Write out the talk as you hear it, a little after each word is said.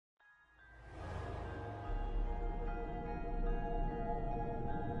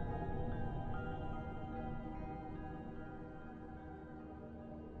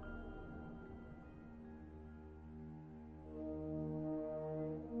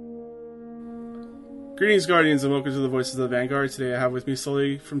Greetings, Guardians, and welcome to the Voices of the Vanguard. Today I have with me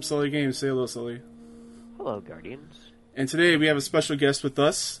Sully from Sully Games. Say hello, Sully. Hello, Guardians. And today we have a special guest with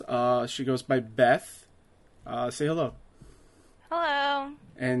us. She goes by Beth. Say hello. Hello.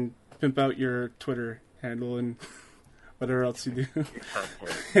 And pimp out your Twitter handle and whatever else you do. Your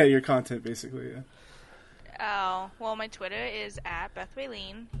content. Yeah, your content, basically, yeah. Oh, well, my Twitter is at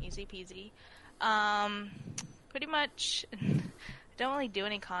BethRaylene. Easy peasy. Pretty much, I don't really do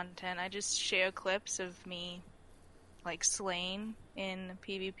any content. I just share clips of me, like, slaying in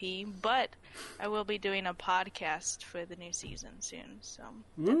PvP. But I will be doing a podcast for the new season soon, so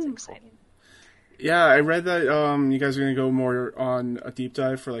that's exciting. Yeah, I read that you guys are going to go more on a deep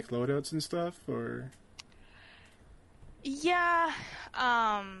dive for, like, loadouts and stuff, or... Yeah,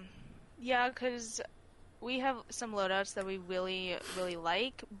 because we have some loadouts that we really, really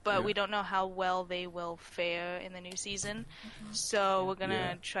like, but we don't know how well they will fare in the new season. So we're going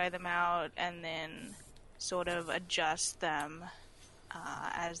to try them out and then sort of adjust them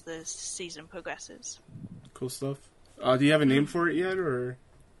as the season progresses. Cool stuff. Do you have a name for it yet, or...?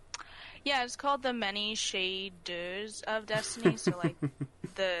 Yeah, it's called the Many Shaders of Destiny, so, like,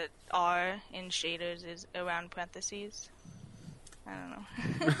 the R in shaders is around parentheses. I don't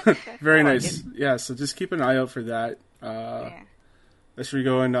know. Very nice. Yeah, so just keep an eye out for that. That should be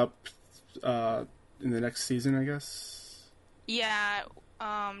going up in the next season, I guess? Yeah,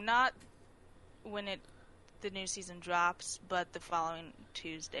 not when the new season drops, but the following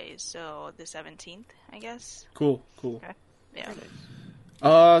Tuesdays, so the 17th, I guess. Cool. Okay.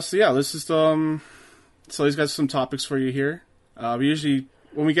 Yeah. So yeah, let's just, Sully's got some topics for you here. We usually,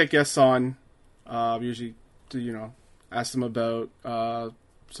 when we get guests on, we usually do, ask them about,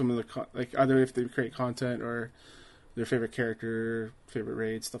 some of the, like, either if they create content or their favorite character, favorite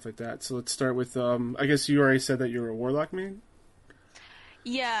raid, stuff like that. So let's start with, I guess you already said that you're a Warlock main?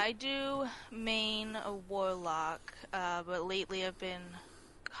 Yeah, I do main a Warlock, but lately I've been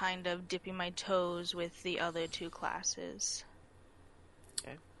kind of dipping my toes with the other two classes.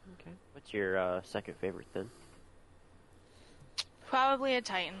 Okay. What's your second favorite then? Probably a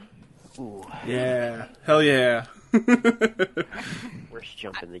Titan. Ooh. Yeah. Hell yeah. Worst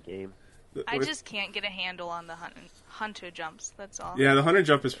jump in the game. I just can't get a handle on the hunter jumps, that's all. Yeah, the hunter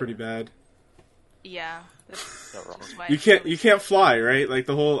jump is pretty bad. Yeah. That's not wrong. Why You can't fly, right? Like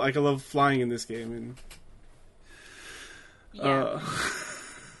the whole, like I love flying in this game and yeah.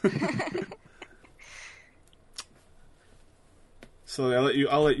 So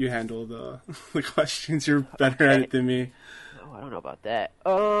I'll let you handle the questions. You're better at it than me. Oh, I don't know about that.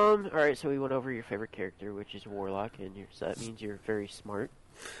 Alright, so we went over your favorite character, which is Warlock, and so that means you're very smart.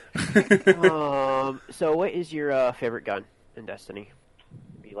 So what is your favorite gun in Destiny?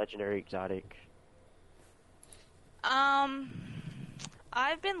 Be legendary, exotic. I've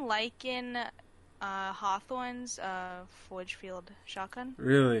been liking Hawthorne's Forgefield shotgun.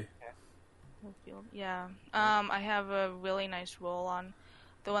 Really? Yeah. I have a really nice roll on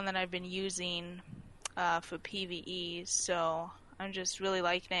the one that I've been using for PvE, so I'm just really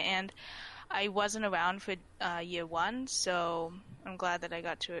liking it. And I wasn't around for year one, so I'm glad that I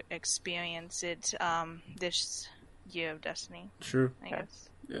got to experience it this year of Destiny. True. I guess.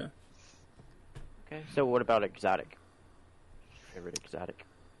 Yeah. Okay, so what about exotic? Favorite exotic?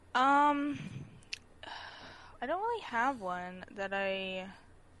 I don't really have one that I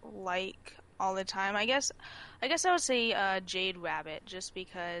like all the time. I guess I would say Jade Rabbit, just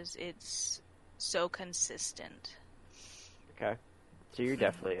because it's so consistent. Okay, so you're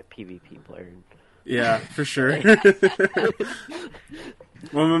definitely a PvP player. Yeah, for sure.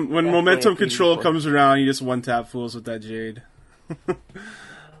 when momentum control comes around, you just one tap fools with that Jade.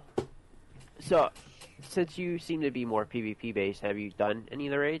 So, since you seem to be more PvP based, have you done any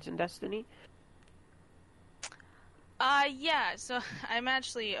of the raids in Destiny? Yeah, so I'm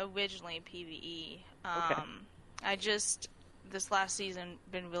actually originally PvE. Okay. I just, this last season,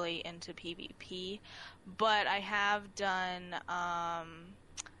 been really into PvP, but I have done,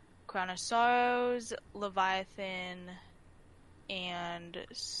 Crown of Sorrows, Leviathan, and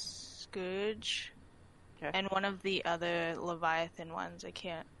Scourge, and one of the other Leviathan ones,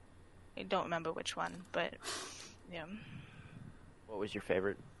 I don't remember which one, but, yeah. What was your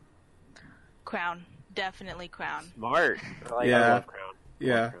favorite? Crown. Definitely Crown. Smart. I love Crown.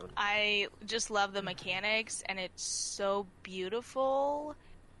 Yeah. I just love the mechanics, and it's so beautiful.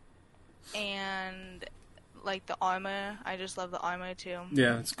 And, like, the armor. I just love the armor, too.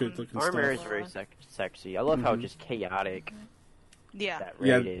 Yeah, it's good looking stuff. Armor is very sexy. I love how just chaotic that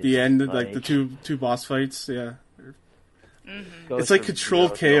raid is. The end, like the two boss fights, yeah. Mm-hmm. It's like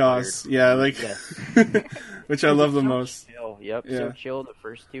controlled chaos. Which I love the most. Chill. Yep, Yeah. so chill the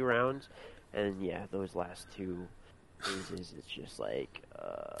first two rounds. And yeah, those last two phases, it's just like,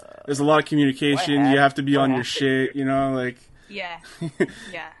 There's a lot of communication. You have to be on your shit, you know, like. Yeah.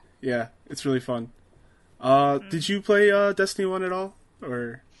 Yeah. Yeah, it's really fun. Did you play Destiny 1 at all?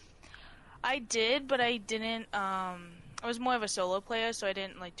 Or I did, but I didn't. I was more of a solo player, so I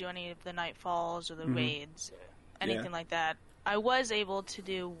didn't like do any of the Nightfalls or the raids, anything like that. I was able to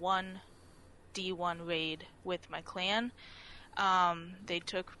do one D1 raid with my clan. They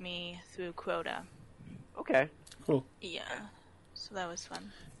took me through Crota. okay. cool. Yeah, so that was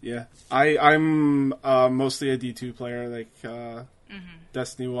fun. Yeah, I'm mostly a D2 player. Like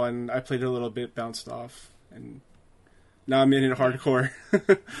Destiny 1, I played it a little bit, bounced off, and now I'm in it hardcore.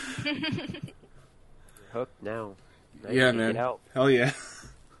 Hooked now. Now Yeah, you can man. Get out. Hell yeah.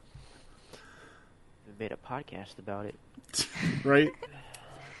 We made a podcast about it. Right?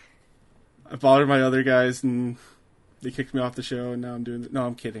 I bothered my other guys, and they kicked me off the show, and now I'm doing it. No,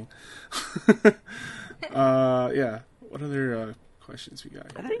 I'm kidding. Yeah. What other questions we got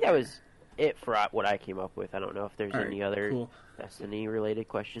I here? think that was it for what I came up with. I don't know if there's All right, any other cool. Destiny-related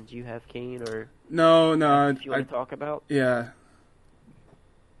questions you have, Kane, or No, if you want to talk about. yeah.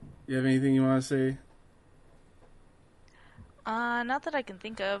 You have anything you want to say? Not that I can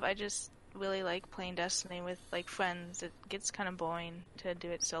think of. I just really like playing Destiny with like friends. It gets kind of boring to do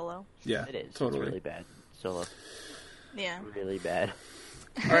it solo. Yeah, It is. totally. It's really bad. Solo. Yeah. Really bad.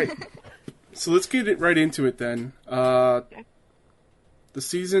 All right, so let's get it right into it then. The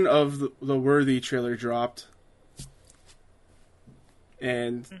season of the Worthy trailer dropped,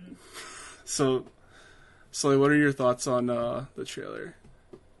 and so what are your thoughts on the trailer?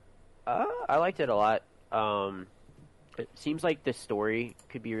 I liked it a lot. It seems like the story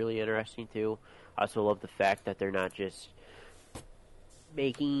could be really interesting too. I also love the fact that they're not just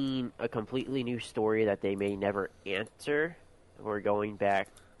making a completely new story that they may never answer. We're going back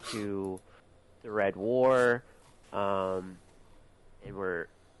to the Red War, and we're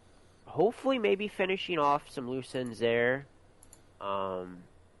hopefully maybe finishing off some loose ends there.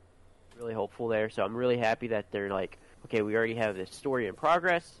 Really hopeful there. So I'm really happy that they're like, okay, we already have this story in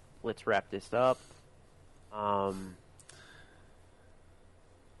progress. Let's wrap this up.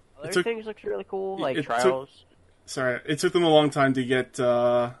 Other things look really cool, like Trials. It took them a long time to get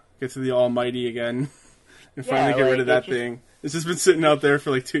to the Almighty again, and finally get rid of that thing. It's just been sitting out there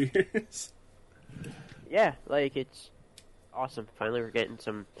for like 2 years. Yeah, like it's awesome. Finally, we're getting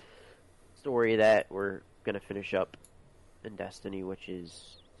some story that we're gonna finish up in Destiny, which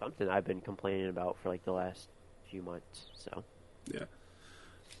is something I've been complaining about for like the last few months. So yeah.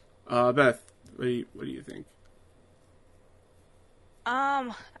 Beth, what do you think?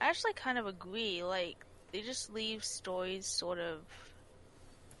 I actually kind of agree. Like, they just leave stories sort of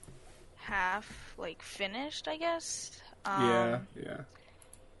half, like, finished, I guess. Yeah.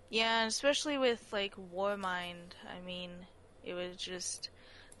 Yeah, and especially with, like, Warmind, I mean, it was just,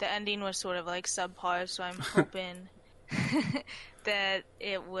 the ending was sort of, like, subpar, so I'm hoping that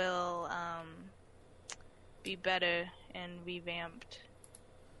it will, be better and revamped.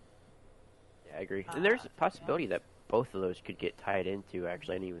 yeah, I agree. And there's a possibility that both of those could get tied into.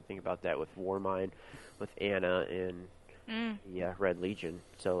 Actually, I didn't even think about that with Warmind, with Anna and Red Legion.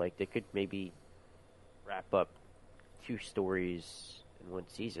 So like they could maybe wrap up 2 stories in one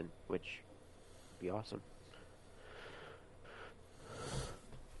season, which would be awesome.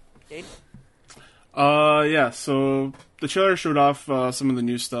 Okay. Yeah. So the trailer showed off some of the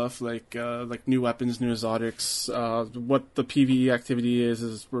new stuff, like new weapons, new exotics. What the PvE activity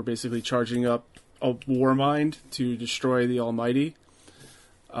is we're basically charging up a Warmind to destroy the Almighty.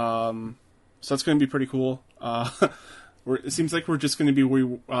 So that's going to be pretty cool. It seems like we're just going to be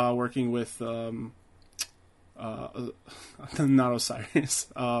working with not Osiris,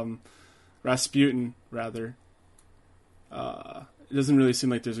 Rasputin rather. It doesn't really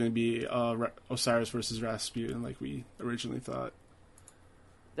seem like there's going to be Osiris versus Rasputin like we originally thought.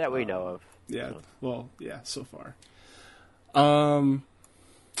 That we know of. Yeah. So. Well, yeah. So far.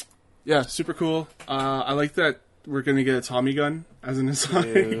 Yeah, super cool. I like that we're gonna get a Tommy gun as an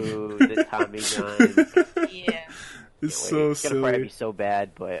exotic. Dude, the Tommy gun. Yeah. It's so It's gonna probably silly, be so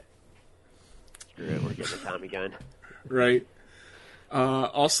bad, but screw it, we're getting the Tommy gun. right?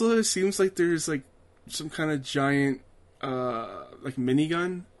 Also, it seems like there's like some kind of giant like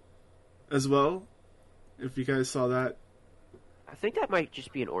minigun as well. If you guys saw that, I think that might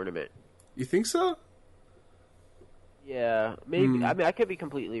just be an ornament. you think so? Yeah, maybe. I mean, I could be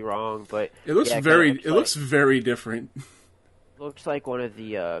completely wrong, but It looks yeah, looks very different. Looks like one of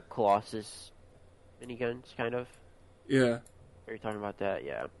the Colossus miniguns, kind of. Yeah. Are you talking about that?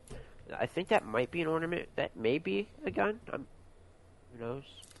 Yeah. I think that might be an ornament. That may be a gun. Who knows?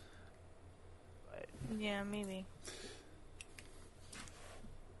 Yeah, maybe.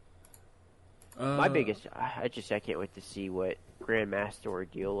 My biggest, I can't wait to see what Grandmaster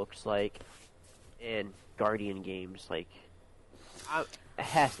Ordeal looks like, and Guardian games. Like, it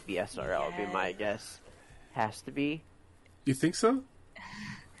has to be SRL. Would be my guess. Has to be. You think so?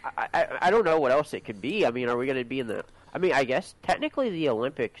 I don't know what else it could be. I mean, are we going to be in the? I mean, I guess technically the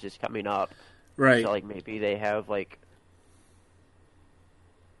Olympics is coming up, Right. so like maybe they have like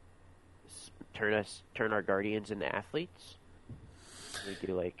turn our Guardians into athletes. We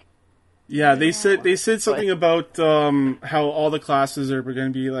do like. Yeah, they said something about how all the classes are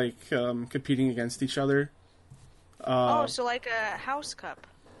going to be like competing against each other. So like a house cup.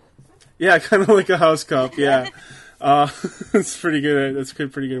 Yeah, kind of like a house cup. Yeah, it's pretty good. That's a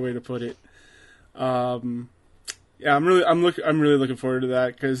pretty good way to put it. Yeah, I'm really looking forward to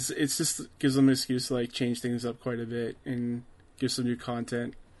that because it's just gives them an excuse to like change things up quite a bit and give some new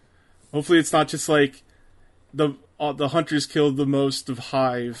content. Hopefully, it's not just like the hunters killed the most of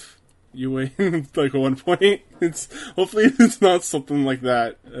Hive. You win like at 1 point. Hopefully it's not something like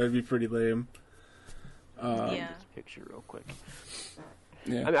that. That'd be pretty lame. Yeah. Picture real quick.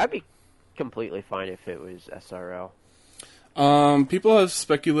 Yeah. I mean, I'd be completely fine if it was SRL. People have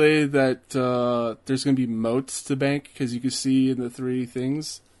speculated that there's going to be moats to bank because you can see in the 3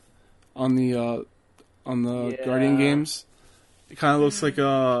 things on the Guardian games. It kind of looks like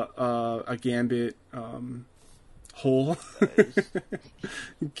a Gambit hole.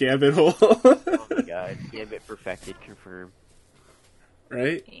 Gambit hole. Oh my god, Gambit perfected, confirmed.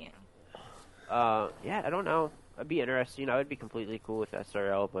 Right? Yeah, I don't know. It'd be interesting. I would be completely cool with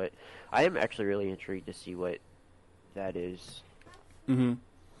SRL, but I am actually really intrigued to see what that is. Mm-hmm.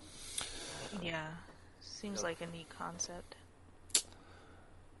 Yeah. Seems like a neat concept.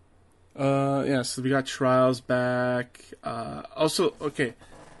 Yeah, so we got Trials back. Also, okay,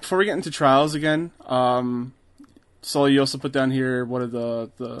 before we get into Trials again, so you also put down here one of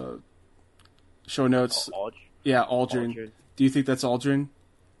the show notes. Yeah, Aldrin. Do you think that's Aldrin?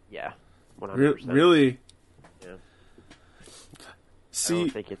 Yeah, 100%. Really? Yeah. See, I don't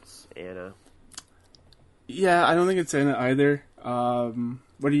think it's Anna. Yeah, I don't think it's Anna either.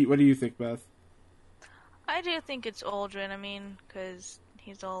 What do you think, Beth? I do think it's Aldrin. I mean, because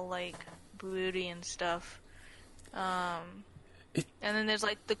he's all like broody and stuff. And then there's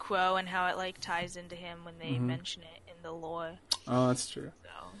like the crow and how it like ties into him when they mention it in the lore. Oh, that's true. So.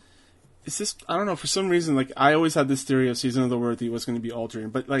 It's just, I don't know, for some reason, like, I always had this theory of Season of the Worthy was going to be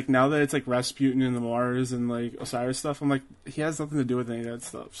Aldrin, but, like, now that it's, like, Rasputin and the Mars and, like, Osiris stuff, I'm like, he has nothing to do with any of that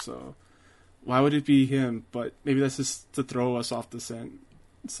stuff, so why would it be him? But maybe that's just to throw us off the scent,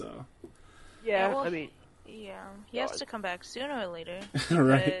 so. Yeah, well, I mean... Yeah, he has to come back sooner or later.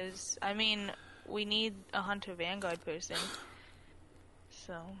 Right. Because, I mean, we need a Hunter Vanguard person,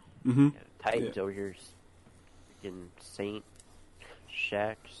 so... Mm-hmm. Yeah, Titans over here, freaking Saint,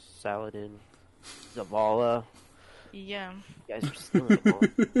 Shax, Saladin, Zavala. Yeah. You guys are stealing them all.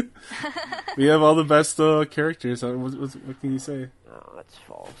 We have all the best characters. What can you say? No, that's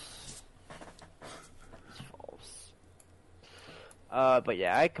false. That's false. But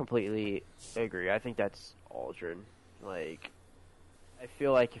yeah, I completely agree. I think that's Aldrin. Like, I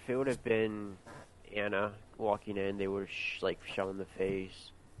feel like if it would have been Anna walking in, they would have shown the face.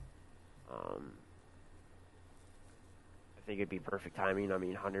 I think it'd be perfect timing. I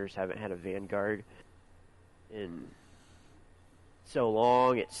mean, Hunters haven't had a Vanguard in so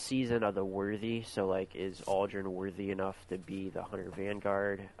long. It's Season of the Worthy, so, like, is Aldrin worthy enough to be the Hunter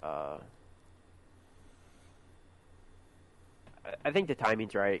Vanguard? I think the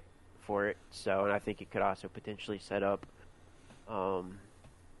timing's right for it, so, and I think it could also potentially set up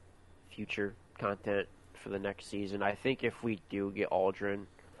future content for the next season. I think if we do get Aldrin,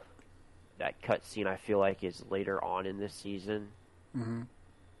 that cutscene I feel like is later on in this season,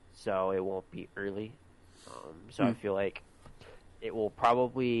 so it won't be early. So I feel like it will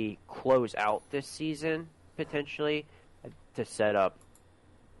probably close out this season potentially to set up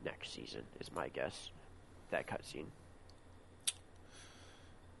next season. Is my guess. That cutscene.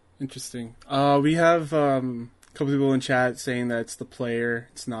 Interesting. We have a couple people in chat saying that it's the player.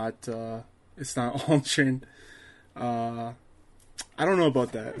 It's not Aldrin. I don't know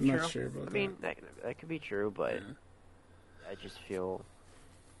about that. I'm not sure about that. I mean, that could be true, but I just feel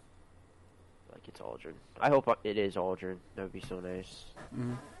like it's Aldrin. I hope it is Aldrin. That would be so nice.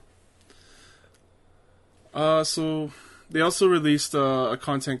 So they also released a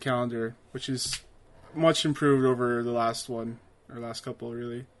content calendar, which is much improved over the last one, or last couple,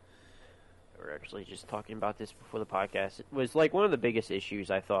 really. We were actually just talking about this before the podcast. It was like one of the biggest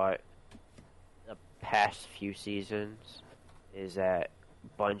issues I thought the past few seasons is that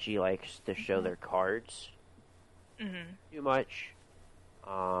Bungie likes to show their cards too much.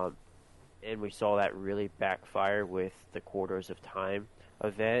 And we saw that really backfire with the Quarters of Time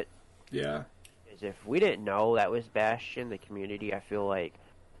event. Yeah. Is if we didn't know that was Bastion, the community, I feel like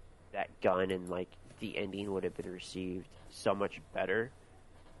that gun and like the ending would have been received so much better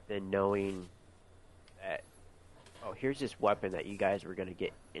than knowing that, oh, here's this weapon that you guys were going to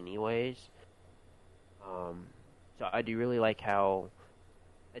get anyways. So I do really like how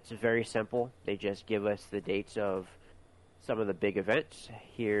it's very simple. They just give us the dates of some of the big events.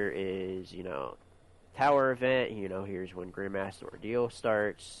 Here is, Tower event, here's when Grandmaster Ordeal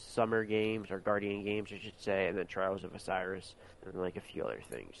starts, Summer Games, or Guardian Games, I should say, and then Trials of Osiris, and like a few other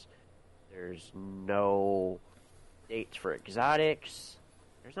things. There's no dates for exotics.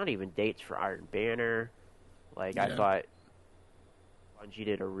 There's not even dates for Iron Banner. I thought Bungie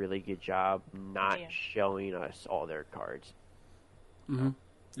did a really good job not showing us all their cards. Mm-hmm.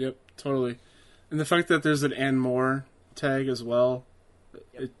 Yep, totally. And the fact that there's an and more tag as well,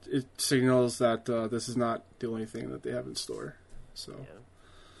 it signals that this is not the only thing that they have in store. So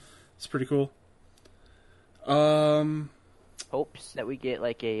it's pretty cool. Hopes that we get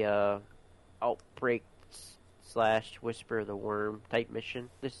like a Outbreak / Whisper of the Worm type mission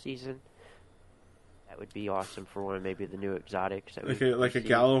this season. That would be awesome for one of maybe the new exotics. That like a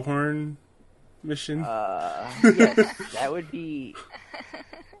Gallowhorn mission? Yes, that would be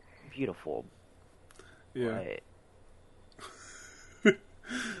beautiful. Yeah.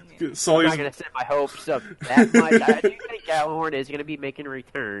 I'm not going to set my hopes up that much. I do think Gallowhorn is going to be making a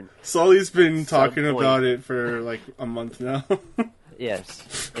return. Sully's been talking about it for like a month now.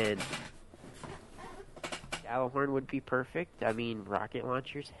 Yes, and Gallowhorn would be perfect. I mean, rocket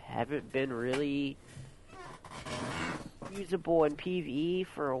launchers haven't been really usable in PvE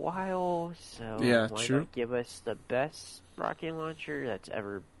for a while, so why not give us the best rocket launcher that's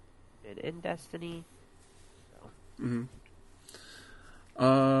ever been in Destiny? So.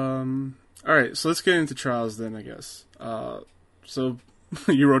 Alright, so let's get into Trials then, I guess. So,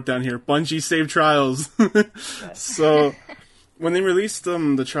 you wrote down here, Bungie save Trials. So, when they released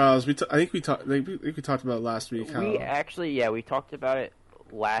the Trials, I think we talked about it last week. We talked about it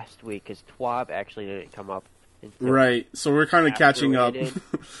last week, because TWAB actually didn't come up until right, so we're kind of catching up.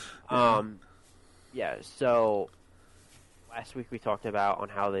 So, last week we talked about on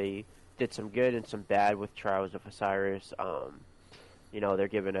how they did some good and some bad with Trials of Osiris. They're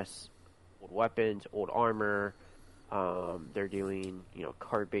giving us old weapons, old armor. They're doing,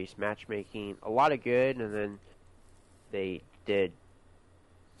 card-based matchmaking. A lot of good, and then they did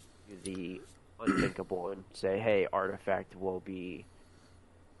the unthinkable and say, hey, Artifact will be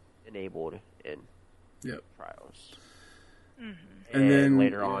enabled in Trials. Mm-hmm. And then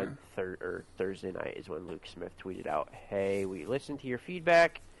later on, Thursday night is when Luke Smith tweeted out, hey, we listened to your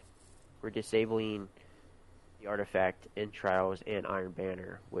feedback. We're disabling the Artifact in Trials and Iron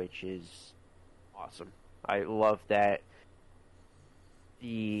Banner, which is awesome. I love that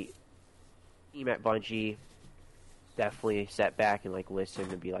the team at Bungie definitely sat back and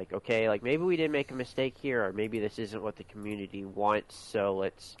listened and be like, okay, maybe we did make a mistake here, or maybe this isn't what the community wants, so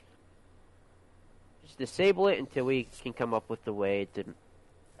let's just disable it until we can come up with the way to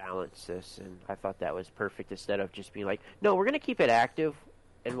balance this. And I thought that was perfect, instead of just being like, no, we're going to keep it active,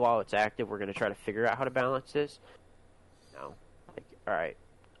 and while it's active, we're going to try to figure out how to balance this. No. Alright,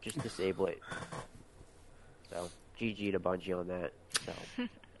 just disable it. So, GG to Bungie on that. So.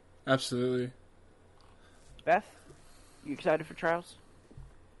 Absolutely. Beth, you excited for Trials?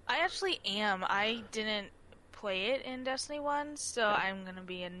 I actually am. I didn't play it in Destiny 1, so I'm going to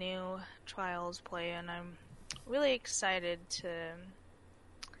be a new Trials player, and I'm really excited to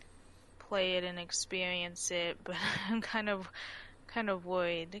play it and experience it, but I'm kind of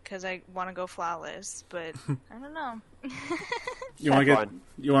worried because I want to go flawless, but I don't know. You want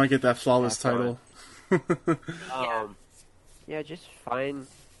to get that flawless title. Just find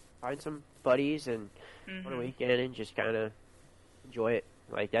some buddies and on a weekend and just kind of enjoy it.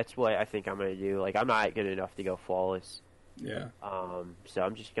 That's what I think I'm gonna do. I'm not good enough to go flawless. Yeah. So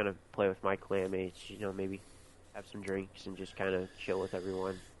I'm just gonna play with my clanmates. Maybe have some drinks and just kind of chill with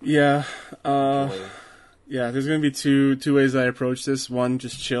everyone. Yeah. Yeah, there's going to be two ways I approach this. One,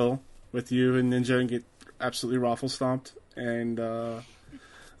 just chill with you and Ninja and get absolutely raffle stomped. And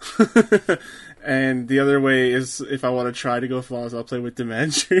and the other way is, if I want to try to go flawless, I'll play with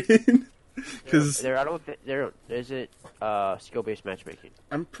Demandrian. Is it skill-based matchmaking?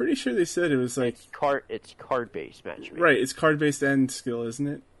 I'm pretty sure they said it was it's card-based matchmaking. Right, it's card-based and skill, isn't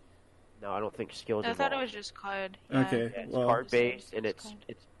it? No, I don't think skills. I thought it was just card. Yeah. Okay, it's card-based, and it's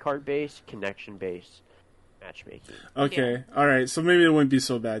card-based, connection-based. matchmaking. Okay, all right. So maybe it wouldn't be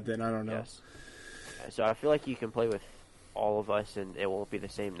so bad then. I don't know. Yes. So I feel like you can play with all of us, and it won't be the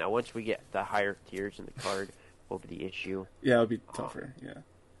same. Now, once we get the higher tiers in the card, what will be the issue? Yeah, it'll be tougher. Yeah.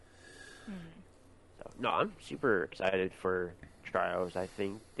 So, no, I'm super excited for Trios. I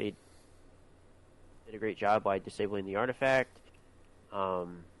think they did a great job by disabling the artifact. The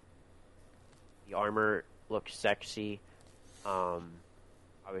armor looks sexy.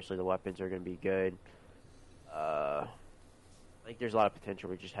 Obviously, the weapons are going to be good. I think there's a lot of potential.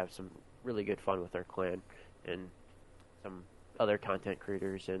 We just have some really good fun with our clan and some other content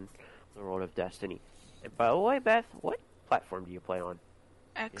creators in the world of Destiny. And by the way, Beth, what platform do you play on?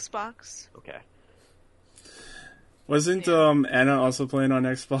 Xbox. Okay. Wasn't Anna also playing on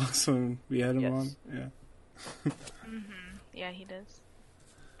Xbox when we had him on? Yeah. Yeah, he does.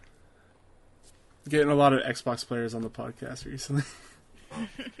 Getting a lot of Xbox players on the podcast recently.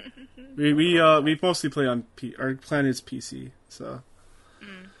 we mostly play on our clan is PC, so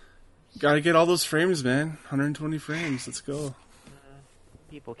gotta get all those frames, man. 120 frames. Let's go.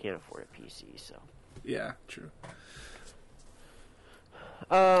 People can't afford a PC, so. Yeah, true.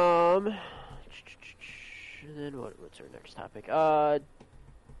 And then what's our next topic? What are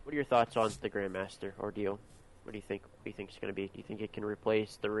your thoughts on the Grandmaster ordeal? What do you think? What do you think it's going to be? Do you think it can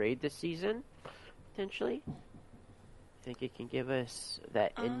replace the raid this season, potentially? Think it can give us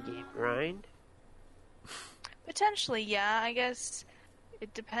that in-game grind? Potentially, yeah. I guess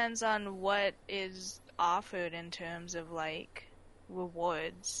it depends on what is offered in terms of like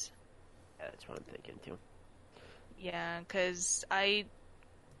rewards. Yeah, that's what I'm thinking too. Yeah, because I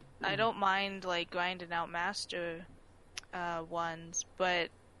don't mind like grinding out master ones, but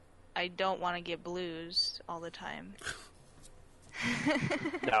I don't want to get blues all the time.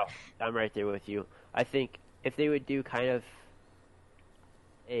 No, I'm right there with you. I think if they would do kind of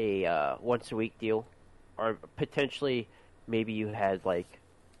a once a week deal, or potentially maybe you had like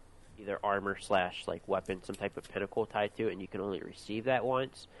either armor / like weapon, some type of pinnacle tied to it, and you can only receive that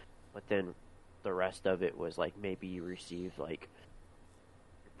once, but then the rest of it was like maybe you received like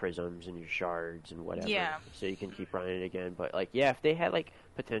your prisms and your shards and whatever, so you can keep running it again. But like, yeah, if they had like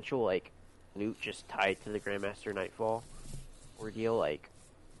potential like loot just tied to the Grandmaster Nightfall ordeal, like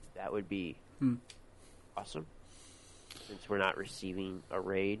that would be awesome. Since we're not receiving a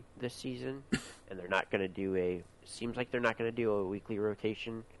raid this season, and they're not going to do seems like they're not going to do a weekly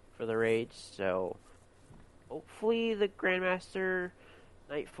rotation for the raids, so hopefully the Grandmaster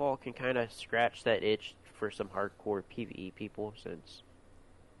Nightfall can kind of scratch that itch for some hardcore PvE people, since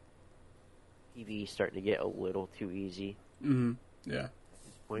PvE is starting to get a little too easy. Mm-hmm. Yeah. At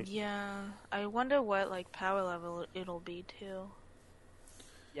this point. Yeah, I wonder what like power level it'll be too.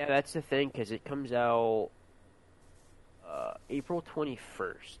 Yeah, that's the thing, because it comes out April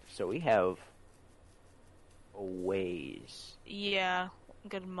 21st, so we have a ways. Yeah, a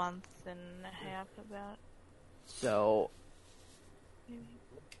good month and a half about. So,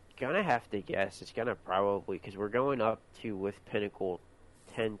 gonna have to guess it's gonna probably, because we're going up to with Pinnacle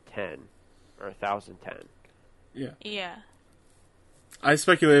 1010 or 1010. Yeah. Yeah. I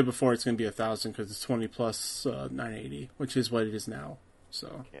speculated before it's going to be 1,000 because it's 20 plus 980, which is what it is now.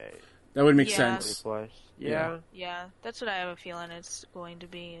 So Okay. that would make Yeah. sense. 20 plus. Yeah. Yeah, that's what I have a feeling it's going to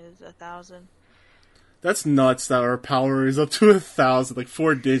be, is 1,000. That's nuts that our power is up to 1,000, like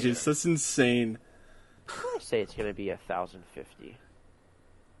 4 digits. That's insane. I'm gonna say it's gonna be 1,050.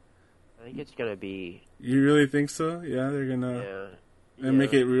 I think it's gonna be. You really think so? Yeah, they're gonna Yeah.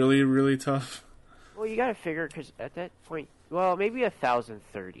 make it really, really tough. Well, you gotta figure, because at that point, well, maybe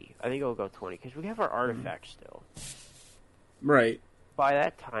 1,030. I think it'll go 20, because we have our artifacts still. Right. By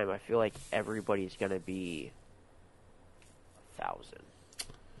that time, I feel like everybody's gonna be 1,000.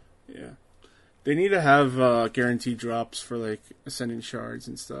 Yeah. They need to have guaranteed drops for like ascending shards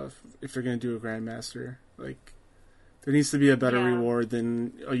and stuff if they're gonna do a Grandmaster. Like, there needs to be a better reward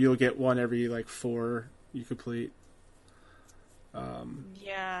than you'll get one every like 4 you complete.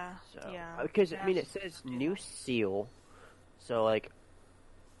 Yeah. So, Yeah. because I mean, it says new seal, so like,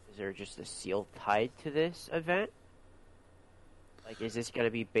 is there just a seal tied to this event? Like, is this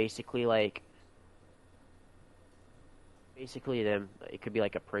gonna be basically like? Basically, them. It could be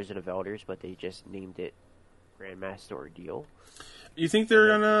like a Prison of Elders, but they just named it Grandmaster Ordeal. You think they're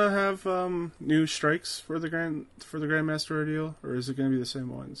gonna have new strikes for the Grandmaster Ordeal, or is it gonna be the same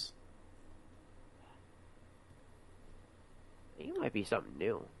ones? I think it might be something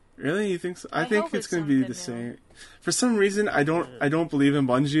new. Really, you think so? I I think hope it's it's gonna be the something new. same. For some reason, I don't believe in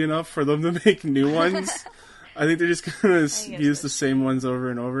Bungie enough for them to make new ones. I think they're just gonna use the same ones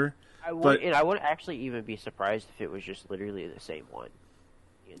over and over. I would actually even be surprised if it was just literally the same one.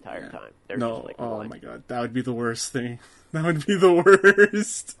 the entire time. They're No, just like oh one. my god, that would be the worst thing. That would be the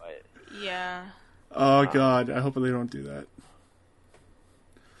worst. But, Yeah. Oh god, I hope they don't do that.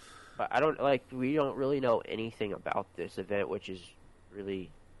 but I don't we don't really know anything about this event, which is really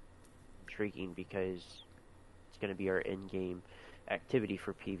intriguing because it's going to be our in-game activity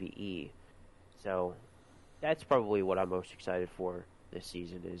for PvE. So that's probably what I'm most excited for this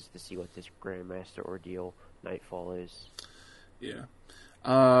season, is to see what this Grandmaster Ordeal Nightfall is. Yeah.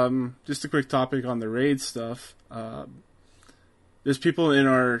 Just a quick topic on the raid stuff. There's people in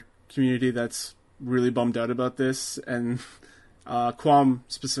our community that's really bummed out about this, and Quam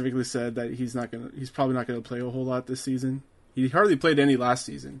specifically said that he's probably not gonna play a whole lot this season. He hardly played any last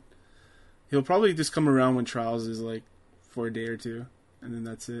season. He'll probably just come around when Trials is like for a day or two, and then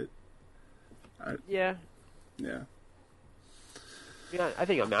that's it. Yeah. Yeah. Yeah, I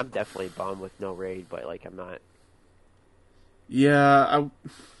think I'm definitely bummed with no raid, but like I'm not Yeah,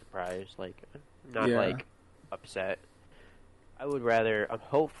 surprised. Like I'm not Yeah. like upset. I would rather.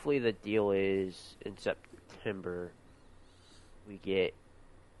 Hopefully the deal is in September. We get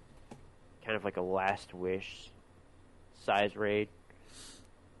kind of like a last wish size raid.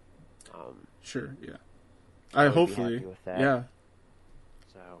 Sure, yeah. I would be hopefully, happy with that. yeah.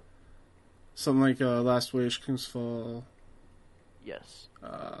 So Something like Last Wish, King's Fall. yes,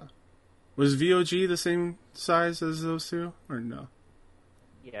 Was VOG the same size as those two, or no?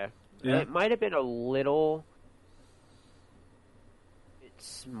 yeah. Yeah. It might have been a little bit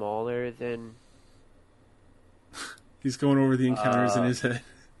smaller than He's going over the encounters in his head.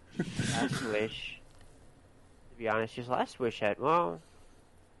 Last Wish. To be honest, just Last Wish had a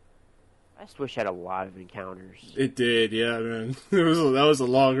lot of encounters. It did, yeah, man. That was a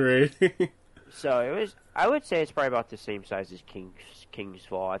long raid. So it was. I would say it's probably about the same size as King's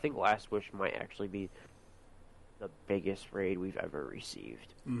Fall. I think Last Wish might actually be the biggest raid we've ever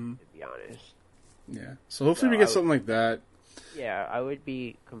received. Mhm. To be honest. Yeah. So hopefully we get something like that. Yeah, I would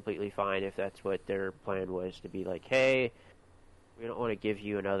be completely fine if that's what their plan was, to be like, hey, we don't want to give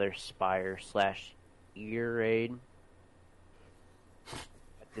you another Spire/Ear raid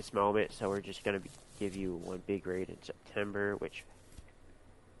at this moment, so we're just going to give you one big raid in September, which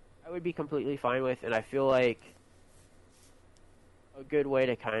I would be completely fine with, and I feel like a good way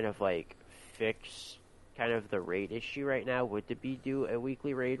to kind of like fix kind of the raid issue right now would to be do a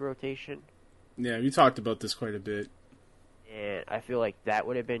weekly raid rotation. Yeah, we talked about this quite a bit. And I feel like that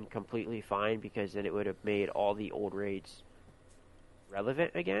would have been completely fine, because then it would have made all the old raids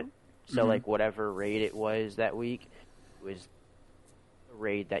relevant again. So, like, whatever raid it was that week was the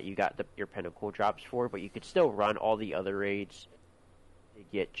raid that you got your pinnacle drops for, but you could still run all the other raids to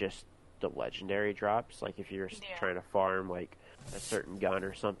get just the legendary drops. Like, if you're trying to farm, like, a certain gun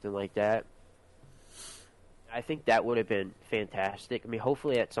or something like that. I think that would have been fantastic. I mean,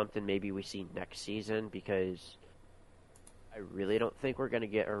 hopefully that's something maybe we see next season, because I really don't think we're going to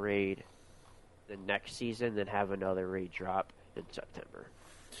get a raid the next season, then have another raid drop in September.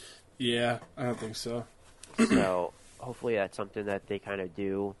 Yeah, I don't think so. So hopefully that's something that they kind of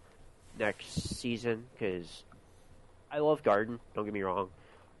do next season, because I love Garden, don't get me wrong.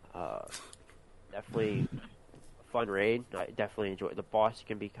 Definitely a fun raid. I definitely enjoy it. The boss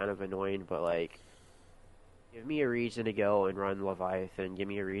can be kind of annoying, but like, give me a reason to go and run Leviathan. Give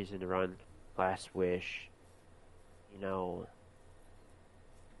me a reason to run Last Wish. You know,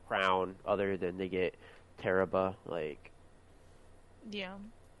 Crown, other than they get Teraba. Like, Yeah.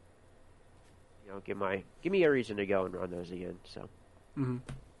 you know, give me a reason to go and run those again. So.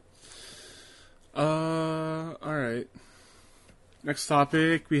 Alright. Next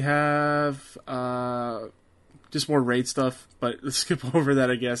topic, we have, just more raid stuff, but let's skip over that,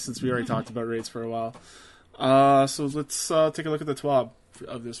 I guess, since we already talked about raids for a while. So let's, take a look at the TWAB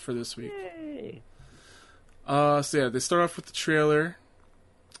for this week. Yay. So yeah, they start off with the trailer,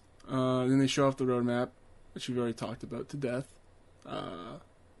 then they show off the roadmap, which we've already talked about to death.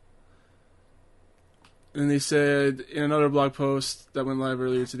 And they said in another blog post that went live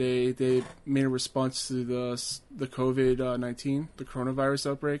earlier today, they made a response to the COVID-19, the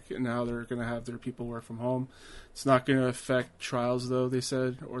coronavirus outbreak, and how they're going to have their people work from home. It's not going to affect trials, though, they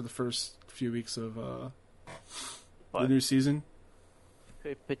said, or the first few weeks of the new season.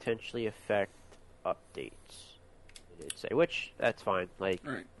 Could potentially affect updates, they did say, which that's fine. Like,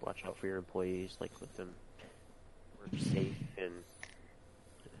 Right. watch out for your employees. Like, let them work safe and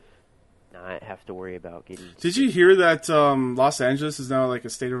not have to worry about getting. Did you hear that Los Angeles is now like a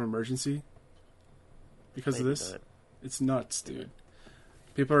state of emergency because of this? Not. It's nuts, dude.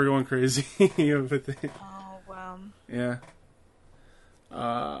 People are going crazy with it. Oh, wow. Yeah.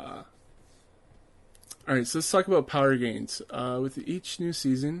 All right, so let's talk about power gains. With each new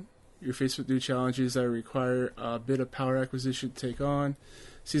season, you're faced with new challenges that require a bit of power acquisition to take on.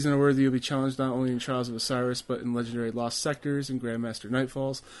 Season Unworthy will be challenged not only in Trials of Osiris, but in Legendary Lost Sectors and Grandmaster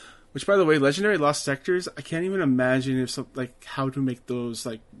Nightfalls. Which, by the way, Legendary Lost Sectors, I can't even imagine how to make those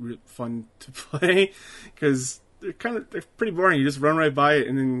fun to play, because they're pretty boring. You just run right by it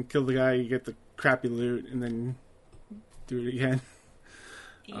and then kill the guy. You get the crappy loot and then do it again.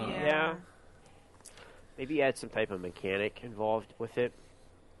 Yeah. Maybe add some type of mechanic involved with it.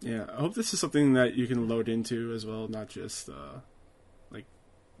 Yeah, I hope this is something that you can load into as well, not just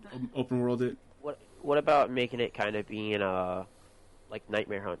open world it. What about making it kind of being like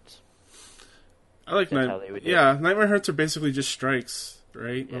Nightmare Hunts? I like Nightmare Hunts are basically just strikes,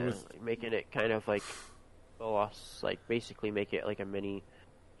 right? Yeah, like making it kind of like boss, like basically make it like a mini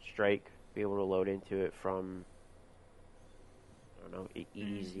strike, be able to load into it from I don't know,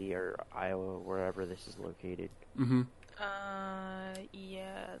 Easy or Iowa, wherever this is located. Mm-hmm.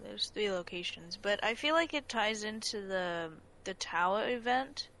 Yeah, there's 3 locations, but I feel like it ties into the tower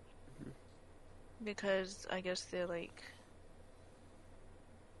event because I guess they're like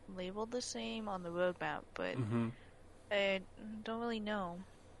labeled the same on the roadmap, but I don't really know.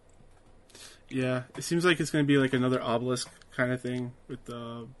 Yeah, it seems like it's going to be like another obelisk kind of thing with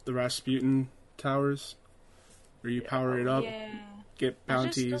the Rasputin towers, where you power it up, get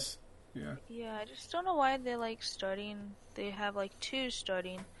bounties. Yeah, I just don't know why they're like starting. They have like 2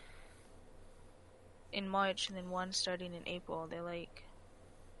 starting in March and then 1 starting in April. They're like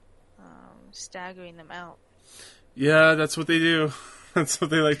staggering them out. Yeah, that's what they do. That's what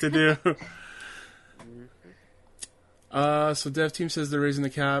they like to do. So Dev Team says they're raising the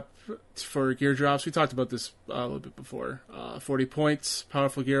cap for gear drops. We talked about this a little bit before. 40 points.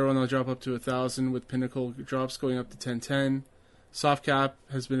 Powerful gear will now drop up to 1,000 with pinnacle drops going up to 1010. Soft cap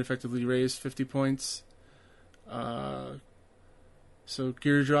has been effectively raised 50 points. So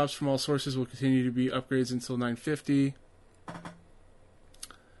gear drops from all sources will continue to be upgrades until 950.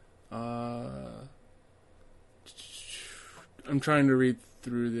 I'm trying to read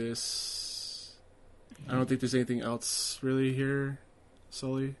through this. I don't think there's anything else really here,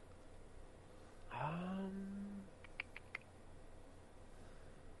 Sully. Don't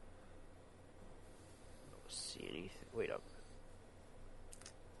see anything. Wait up.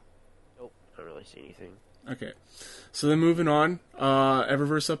 Nope, don't really see anything. Okay, so then moving on.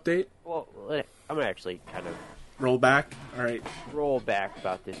 Eververse update. Well, I'm gonna actually kind of roll back. All right, roll back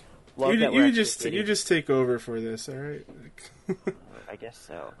about this. You just take over for this, all right? I guess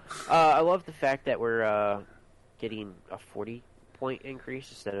so. I love the fact that we're getting a 40-point increase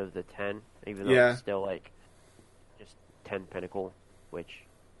instead of the 10, even though it's still like just 10 pinnacle, which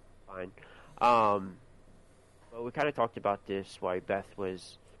fine. But we kind of talked about this while Beth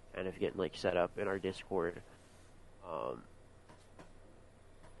was kind of getting like set up in our Discord.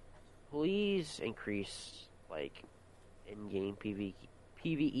 Please increase like in-game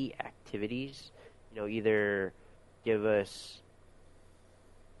PvE activities. Either give us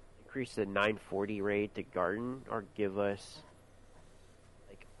increase the 940 raid to Garden, or give us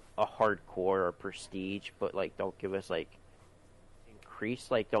like a hardcore or prestige, but like don't give us like increase,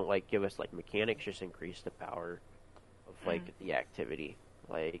 like don't like give us like mechanics, just increase the power of like the activity.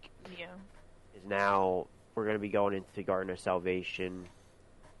 Like is now we're going to be going into Garden of Salvation.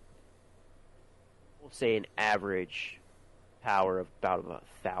 We'll say an average power of about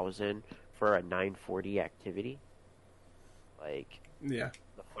 1,000 for a 940 activity. Like, the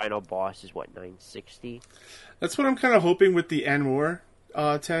final boss is what, 960? That's what I'm kind of hoping with the and more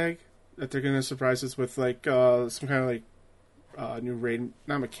tag, that they're going to surprise us with like some kind of like new raid,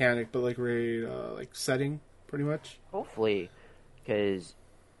 not mechanic, but like raid like setting, pretty much. Hopefully, because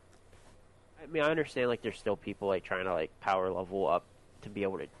I mean, I understand like there's still people like trying to like power level up to be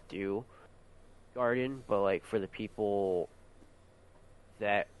able to do Garden, but like for the people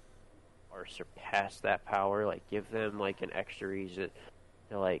that are surpassed that power, like give them like an extra reason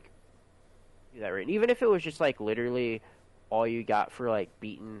to like do that raid. Even if it was just like literally all you got for like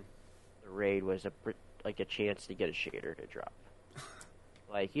beating the raid was a chance to get a shader to drop.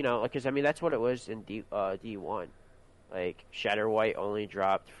 Like, because I mean that's what it was in D1. Like Shatter White only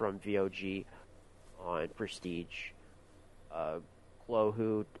dropped from VOG on Prestige.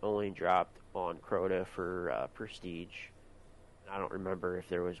 Glowhood only dropped on Crota for Prestige. I don't remember if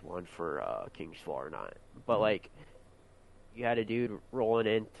there was one for King's Fall or not. But, like, you had a dude rolling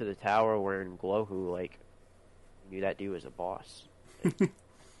into the tower wearing Glowhood, like, you knew that dude was a boss. Like,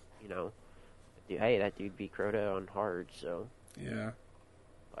 hey, that dude beat Crota on hard, so. Yeah.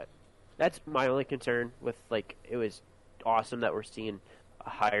 But that's my only concern with, like, it was awesome that we're seeing a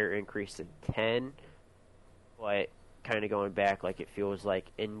higher increase than 10, but kind of going back, like it feels like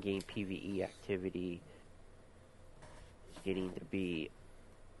in-game PvE activity is getting to be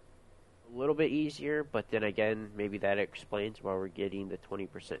a little bit easier, but then again, maybe that explains why we're getting the 20%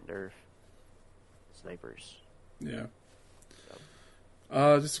 nerf snipers. Yeah.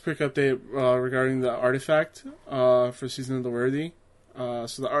 Just a quick update regarding the artifact for Season of the Worthy. So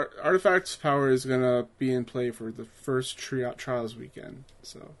the artifact's power is going to be in play for the first Trials weekend.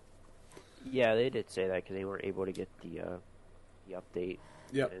 So yeah, they did say that because they weren't able to get the update.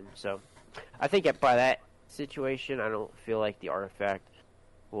 Yep. And so I think by that situation, I don't feel like the artifact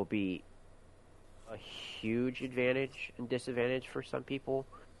will be a huge advantage and disadvantage for some people.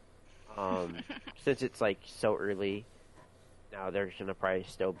 Since it's like so early. Now there's gonna probably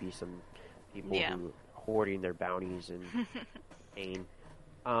still be some people who are hoarding their bounties and pain.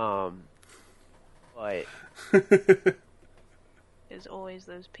 But there's always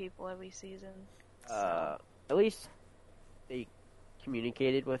those people every season. At least they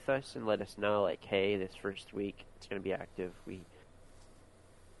communicated with us and let us know, like, hey, this first week it's gonna be active.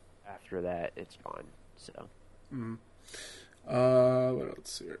 After that, it's gone. So. Mm-hmm. What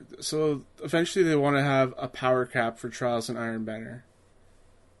else here? So eventually they want to have a power cap for Trials and Iron Banner.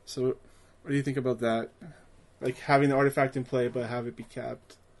 So what do you think about that? Like having the artifact in play but have it be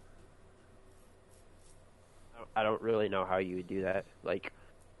capped? I don't really know how you would do that. Like,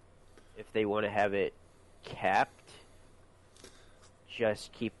 if they want to have it capped,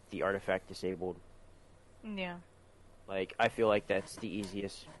 just keep the artifact disabled. Yeah. Like, I feel like that's the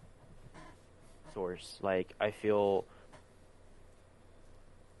easiest source. Like, I feel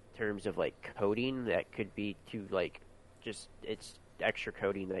in terms of like coding, that could be too like just it's extra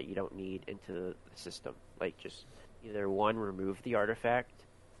coding that you don't need into the system. Like, just either one, remove the artifact,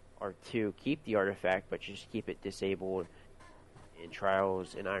 or two, keep the artifact but just keep it disabled in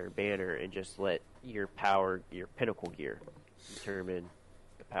Trials and Iron Banner, and just let your pinnacle gear determine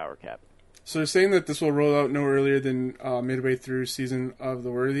the power cap. So they're saying that this will roll out no earlier than midway through Season of the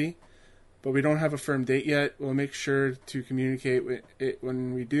Worthy, but we don't have a firm date yet. We'll make sure to communicate with it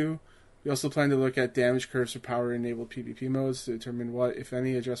when we do. We also plan to look at damage curves for power-enabled PvP modes to determine what, if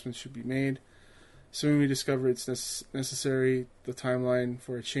any, adjustments should be made. Assuming we discover it's necessary, the timeline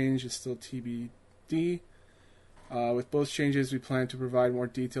for a change is still TBD. With both changes, we plan to provide more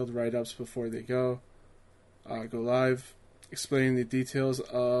detailed write-ups before they go live, explaining the details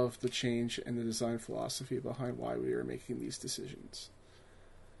of the change and the design philosophy behind why we are making these decisions.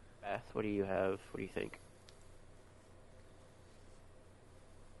 Beth, what do you have? What do you think?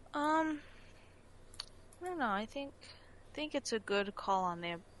 I don't know. I think it's a good call on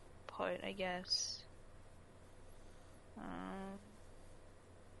their part, I guess.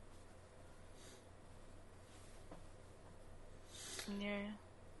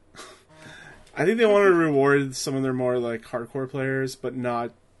 Yeah. I think they want to reward some of their more like hardcore players, but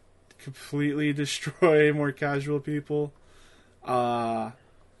not completely destroy more casual people. Yeah,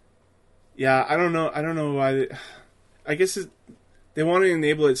 I don't know why. I guess they want to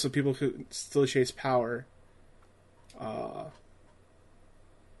enable it so people could still chase power. I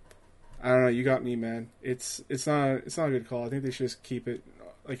don't know. You got me, man. It's not a good call. I think they should just keep it,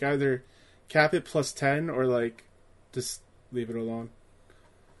 like, either cap it plus 10 or like just leave it alone.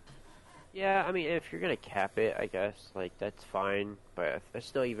 Yeah, I mean, if you're gonna cap it, I guess like that's fine. But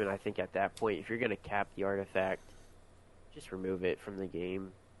still, even I think at that point, if you're gonna cap the artifact, just remove it from the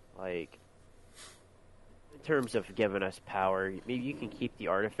game. Like, in terms of giving us power, maybe you can keep the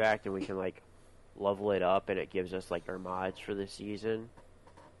artifact and we can like level it up and it gives us like our mods for the season.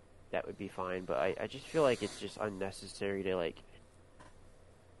 That would be fine. But I just feel like it's just unnecessary to like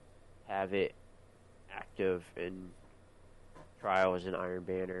have it active in Trials and Iron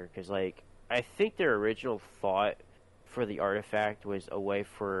Banner, because like I think their original thought for the artifact was a way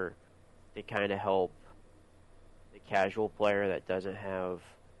for to kind of help the casual player that doesn't have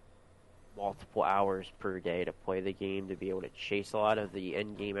multiple hours per day to play the game to be able to chase a lot of the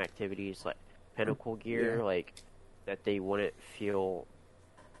end game activities like pinnacle gear, like that they wouldn't feel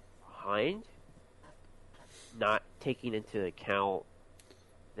behind, not taking into account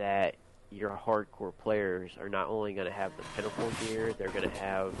that your hardcore players are not only going to have the pinnacle gear, they're going to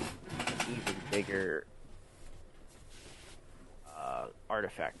have even bigger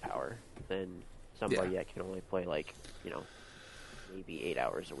artifact power than somebody that can only play like, maybe 8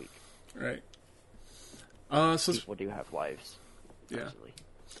 hours a week. Right. So people do have lives. Yeah.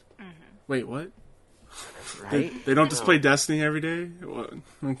 Mm-hmm. Wait, what? Right? They don't just play Destiny every day? What?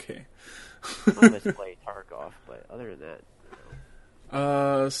 Okay. Some of us play Tarkov, but other than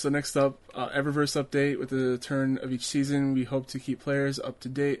that. So next up, Eververse update. With the turn of each season, we hope to keep players up to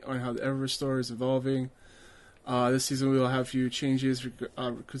date on how the Eververse store is evolving. This season we will have a few changes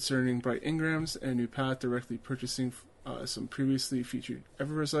concerning Bright Engrams and a new path directly purchasing some previously featured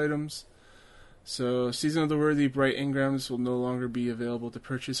Eververse items. So, Season of the Worthy Bright Engrams will no longer be available to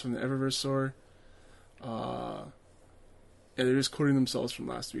purchase from the Eververse store. Yeah, they're just quoting themselves from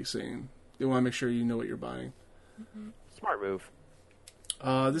last week, saying they want to make sure you know what you're buying. Mm-hmm. Smart move.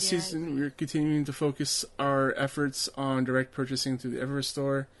 This season, we're continuing to focus our efforts on direct purchasing through the Eververse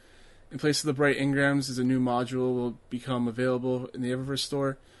store. In place of the Bright Engrams, is a new module will become available in the Eververse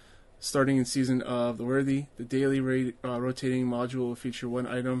store. Starting in Season of the Worthy, the daily rotating module will feature one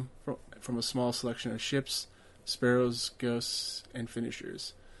item from a small selection of ships, sparrows, ghosts, and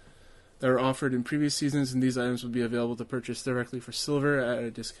finishers that were offered in previous seasons, and these items will be available to purchase directly for silver at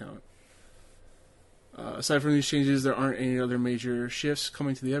a discount. Aside from these changes, there aren't any other major shifts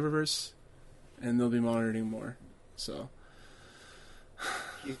coming to the Eververse, and they'll be monitoring more. So,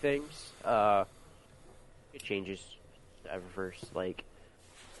 a few things. It changes to Eververse, like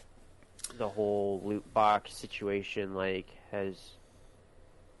the whole loot box situation, like has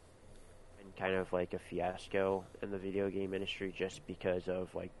been kind of like a fiasco in the video game industry just because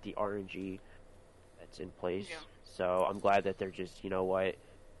of like the RNG that's in place. Yeah. So I'm glad that they're just, you know what,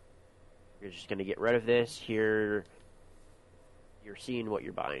 you're just gonna get rid of this. Here, you're seeing what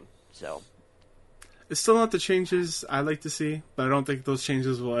you're buying. So it's still not the changes I'd like to see, but I don't think those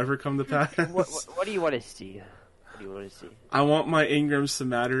changes will ever come to pass. What do you want to see? What do you want to see? I want my Engrams to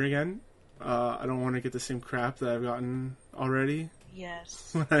matter again. I don't want to get the same crap that I've gotten already.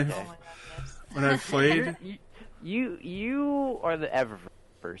 Yes. When I've played. You are the Eververse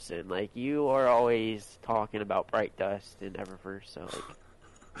person. Like, you are always talking about Bright Dust and Eververse, so like...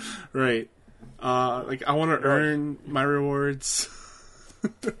 Right. Like, I want to earn my rewards.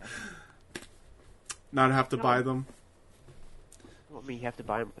 Not have to buy them. Well, I mean, you have to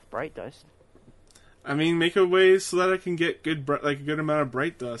buy them with Bright Dust. I mean, make a way so that I can get a good amount of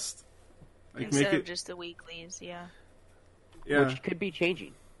Bright Dust. Like, instead of just the weeklies, yeah. Yeah. Which could be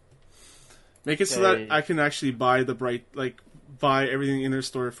changing. Make it so that I can actually buy buy everything in their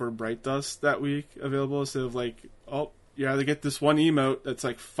store for Bright Dust that week available, instead of like, oh, you either get this one emote that's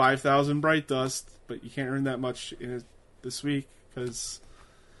like 5,000 Bright Dust, but you can't earn that much in it this week because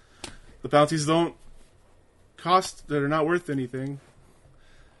the bounties don't cost, they're not worth anything.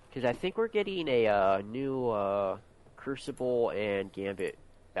 Because I think we're getting a new Crucible and Gambit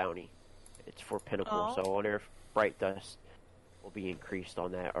bounty. It's for Pinnacle, so I wonder if Bright Dust will be increased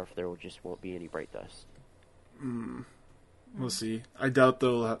on that, or if there just won't be any Bright Dust. We'll see. I doubt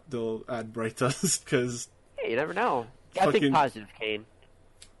they'll add Bright Dust, because... Hey, you never know. I think positive, Kane.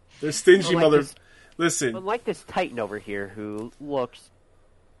 They're stingy Listen. Unlike this Titan over here, who looks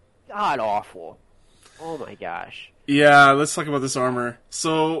god-awful. Oh my gosh. Yeah, let's talk about this armor.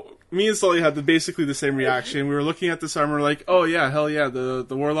 So, me and Sully had basically the same reaction. We were looking at this armor like, oh yeah, hell yeah, the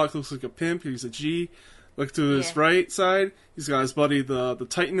Warlock looks like a pimp, he's a G. Look to his right side, he's got his buddy, the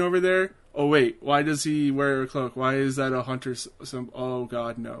Titan over there. Oh wait, why does he wear a cloak? Why is that a hunter symbol? Oh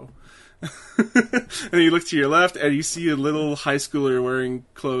god, no. And you look to your left, and you see a little high schooler wearing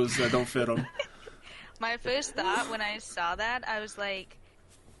clothes that don't fit him. My first thought when I saw that, I was like,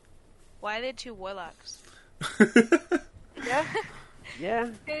 why are there two warlocks? Yeah. Yeah.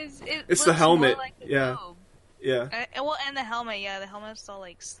 It's the helmet. Like yeah. Robe. Yeah. Well, and the helmet, yeah. The helmet's all,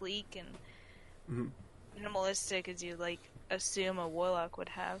 like, sleek and minimalistic, as you, like, assume a warlock would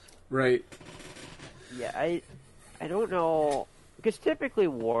have. Right. Yeah, I don't know. Because typically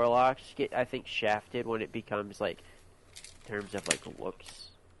warlocks get, I think, shafted when it becomes, like, in terms of, like, looks.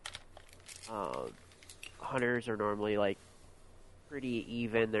 Hunters are normally, like, pretty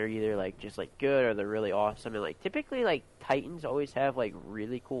even. They're either like just like good or they're really awesome, and like typically like Titans always have like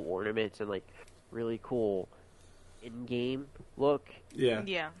really cool ornaments and like really cool in-game look.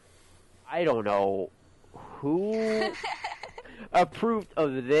 Yeah. I don't know who approved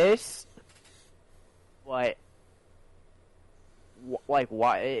of this, but like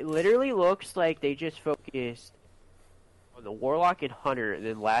why it literally looks like they just focused on the Warlock and Hunter, and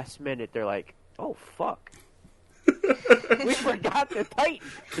then last minute they're like, oh fuck. We forgot the Titan.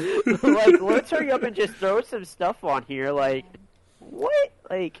 Like, let's hurry up and just throw some stuff on here. Like, what?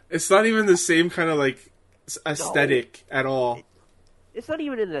 Like, it's not even the same kind of like aesthetic at all. It's not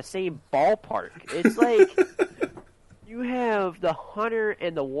even in the same ballpark. It's like you have the Hunter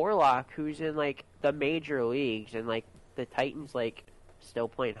and the Warlock, who's in like the major leagues, and like the Titan's like still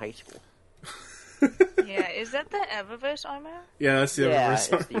playing high school. Yeah, is that the Eververse armor? Yeah, that's the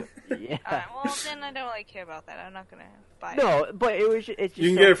Eververse armor. Well, then I don't really care about that. I'm not gonna buy it. No, but it's just you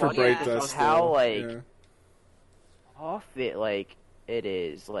can get it for Bright Dust. How off it like it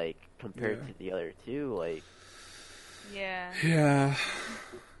is like compared to the other two. Like Yeah. Yeah.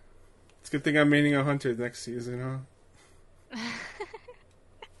 It's a good thing I'm maining a hunter next season, huh?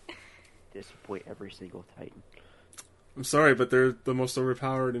 Disappoint every single Titan. I'm sorry, but they're the most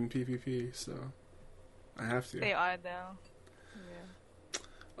overpowered in PvP, so I have to. They are, though.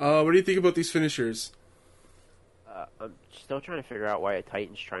 What do you think about these finishers? I'm still trying to figure out why a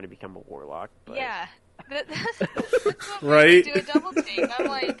Titan's trying to become a Warlock. But... Yeah. That's what Right? do a double take. I'm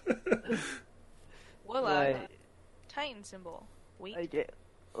like, Warlock, Like, Titan symbol. Wait. like, it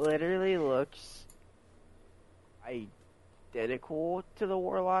literally looks identical to the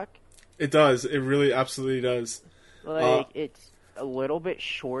Warlock. It does. It really absolutely does. Like, it's a little bit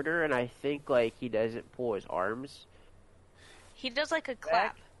shorter, and I think, like, he doesn't pull his arms. He does like a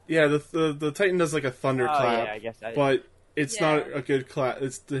clap. Yeah, the Titan does like a thunder clap, yeah, I guess that but it's Yeah. not a good clap.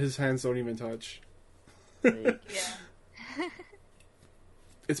 It's his hands don't even touch. like, Yeah.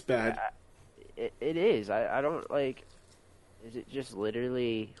 It's bad. it is. I don't, like... Is it just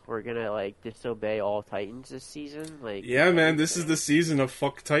literally we're gonna, like, disobey all Titans this season? Like, Yeah, man, this is the season of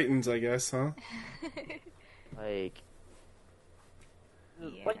fuck Titans, I guess, huh? Like...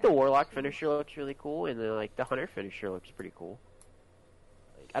 Yeah. Like, the Warlock finisher looks really cool, and then, like, the Hunter finisher looks pretty cool.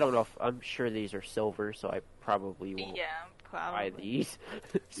 Like, I don't know if... I'm sure these are silver, so I probably won't Yeah, buy probably. these.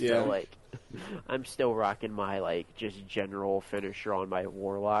 So, Yeah. like, I'm still rocking my, like, just general finisher on my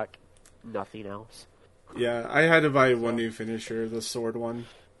Warlock. Nothing else. Yeah, I had to buy one new finisher, the sword one.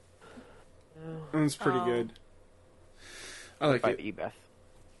 And it's pretty Oh. good. I like What it. about you, Beth?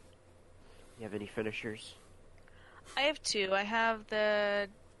 You have any finishers? I have two. I have the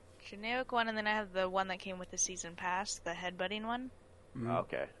generic one, and then I have the one that came with the season pass, the headbutting one. Mhm. Oh,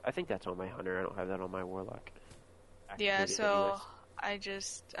 okay. I think that's on my Hunter. I don't have that on my Warlock. Yeah, Activated so anyways. I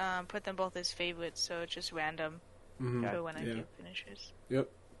just put them both as favorites, so it's just random Mhm. for when I Yeah. do finishers. Yep.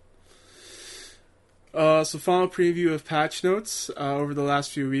 So final preview of patch notes. Over the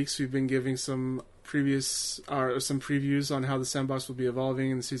last few weeks, we've been giving some previews on how the sandbox will be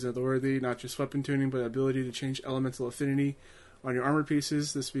evolving in the Season of the Worthy, not just weapon tuning, but ability to change elemental affinity on your armor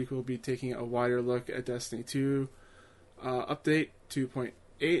pieces. This week we'll be taking a wider look at Destiny 2 update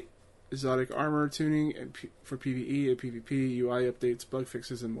 2.8, exotic armor tuning and for PvE and PvP, UI updates, bug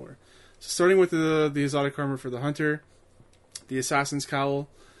fixes, and more. So starting with the exotic armor for the Hunter, the Assassin's Cowl.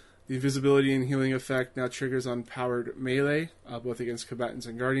 The invisibility and healing effect now triggers on powered melee, both against combatants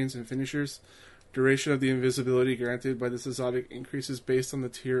and guardians and finishers. Duration of the invisibility granted by this exotic increases based on the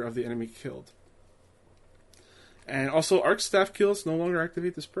tier of the enemy killed. And also, arc staff kills no longer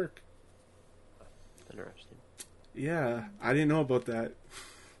activate this perk. Interesting. Yeah, I didn't know about that.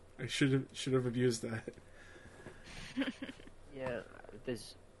 I should have abused that. Yeah.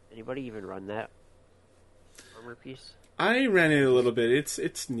 Does anybody even run that armor piece? I ran it a little bit.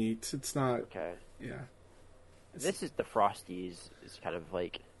 It's neat. It's not. Okay. Yeah. This is the Frosties. Is kind of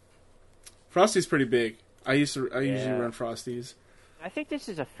like... Frosty's pretty big. I usually Yeah. run Frosties. I think this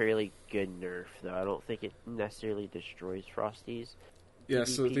is a fairly good nerf, though. I don't think it necessarily destroys Frosties. Yeah,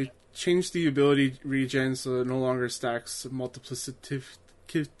 so PvP. they changed the ability regen so it no longer stacks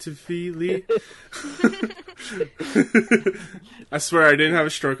multiplicatively. I swear I didn't have a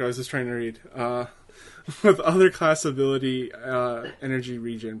stroke, I was just trying to read. With other class ability energy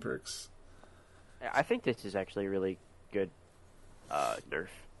regen perks. I think this is actually a really good nerf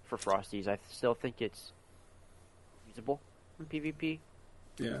for Frosties. I still think it's usable in PvP.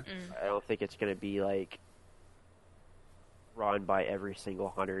 Yeah. I don't think it's going to be like run by every single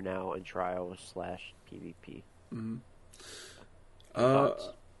hunter now in trials / PvP. Mm-hmm. Thoughts?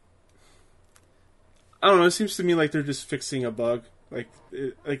 I don't know. It seems to me like they're just fixing a bug. Like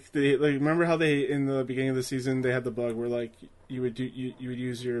remember how they in the beginning of the season they had the bug where like you would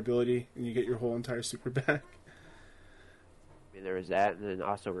use your ability and you get your whole entire super back. I mean, there was that, and then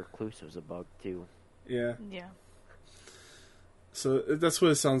also Recluse was a bug too. Yeah. Yeah. So that's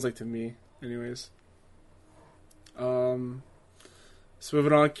what it sounds like to me, anyways. So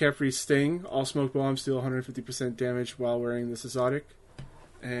moving on, Carefree Sting. All smoke bombs deal 150% damage while wearing this exotic.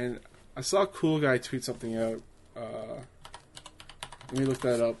 And I saw a cool guy tweet something out. Let me look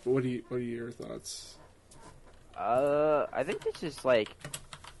that up. What are your thoughts? I think this is like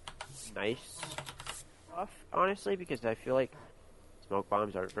nice stuff, honestly, because I feel like smoke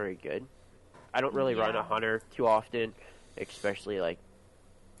bombs aren't very good. I don't really run a Yeah. hunter too often, especially like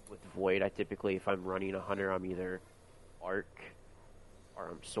with Void. I typically, if I'm running a hunter, I'm either arc or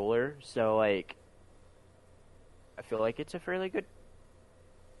I'm solar. So like, I feel like it's a fairly good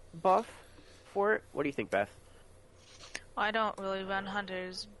buff for it. What do you think, Beth? I don't really run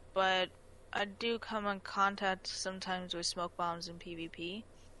hunters, but I do come in contact sometimes with smoke bombs in PvP.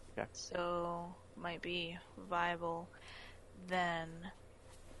 Okay. So might be viable, then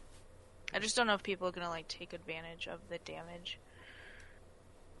I just don't know if people are gonna like take advantage of the damage.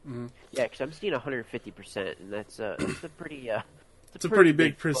 Mm-hmm. Yeah, because I'm seeing 150%, and that's a pretty It's a pretty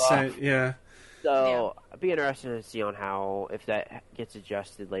big buff. percent, yeah. So I'd be interested to see on how, if that gets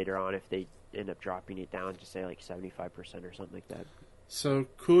adjusted later on, if they end up dropping it down to say like 75% or something like that. So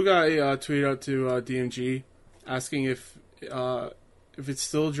Cool Guy tweeted out to DMG asking if it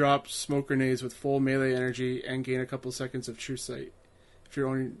still drops smoke grenades with full melee energy and gain a couple seconds of true sight if you're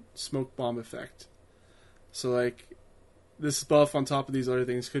only smoke bomb effect. So like this buff on top of these other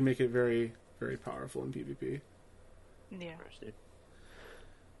things could make it very, very powerful in PvP. Yeah.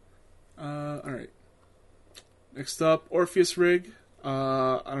 Alright. Next up, Orpheus Rig.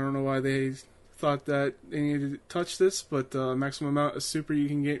 I don't know why they thought that they needed to touch this, but the maximum amount of super you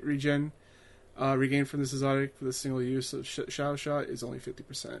can get regain from this exotic with a single use of Shadow Shot is only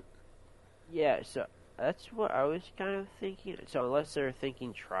 50%. Yeah, so that's what I was kind of thinking. So unless they're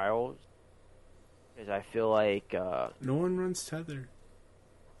thinking trials, because I feel like No one runs Tether.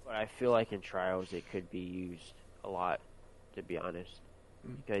 but I feel like in trials it could be used a lot, to be honest,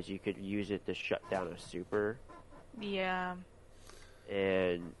 because you could use it to shut down a super, Yeah.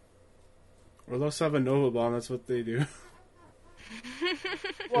 and Or they'll have a Nova Bomb, that's what they do.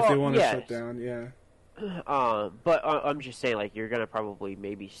 well, if they want to yes. shut down, yeah. But I'm just saying, like, you're gonna probably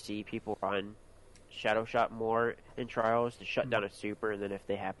maybe see people run Shadow Shot more in trials to shut down a super, and then if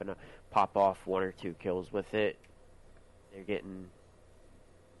they happen to pop off 1 or 2 kills with it, they're getting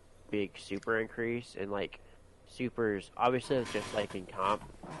big super increase. And like supers, obviously, it's just like in comp,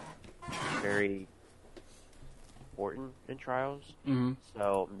 very important in trials. Mm-hmm.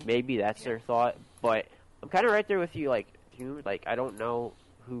 So maybe that's their thought. But I'm kind of right there with you, like, Hume. Like, I don't know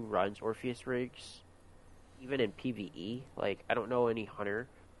who runs Orpheus rigs, even in PvE. Like, I don't know any hunter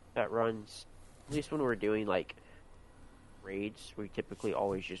that runs. At least when we're doing like raids, we typically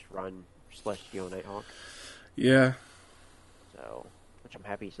always just run Celestial Nighthawk. Yeah. So, which I'm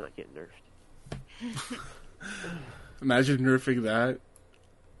happy he's not getting nerfed. Imagine nerfing that.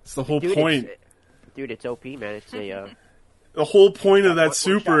 It's the whole Dude, point. It's OP, man. It's a The whole point of that one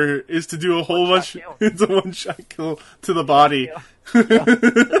super is to do a whole bunch. One-shot It's a one-shot kill to the body.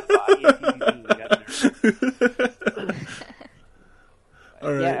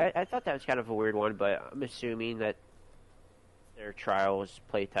 All right. Yeah, I thought that was kind of a weird one, but I'm assuming that their trials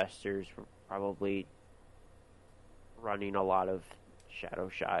playtesters were probably running a lot of Shadow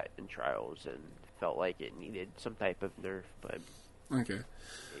Shot in trials and felt like it needed some type of nerf, but Okay.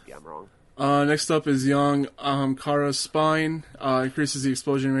 maybe I'm wrong. Next up is Young Kara Spine. Increases the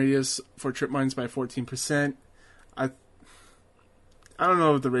explosion radius for trip mines by 14%. I don't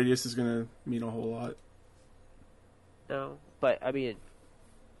know if the radius is going to mean a whole lot. No, but I mean,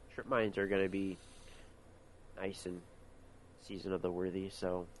 trip mines are going to be nice in Season of the Worthy,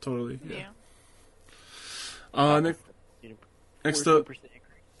 so Totally. Yeah. Next up, increase,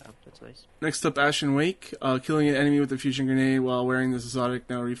 so that's nice. Next up, Ashen Wake. Killing an enemy with a fusion grenade while wearing this exotic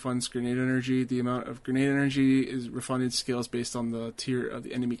now refunds grenade energy. The amount of grenade energy is refunded scales based on the tier of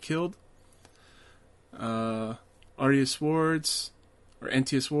the enemy killed. Artius Wards, or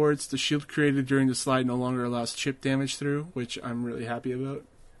Entius Wards. The shield created during the slide no longer allows chip damage through, which I'm really happy about.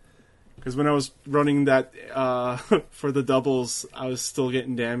 Because when I was running that for the doubles, I was still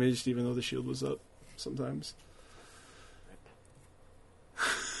getting damaged even though the shield was up sometimes.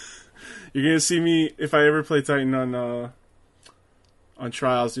 You're gonna see me if I ever play Titan on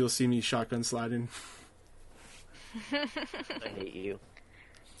trials. You'll see me shotgun sliding I hate you.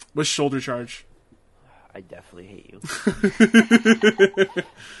 with shoulder charge. I definitely hate you.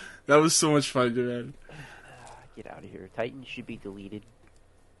 That was so much fun, dude. Get out of here. Titans should be deleted.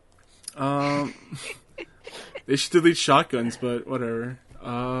 They should delete shotguns, but whatever.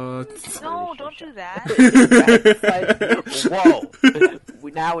 No, don't do that. Whoa!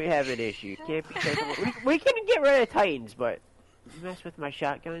 Now we have an issue. Can't be we can get rid of Titans, but you mess with my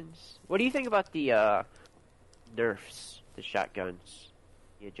shotguns. What do you think about the nerfs to shotguns?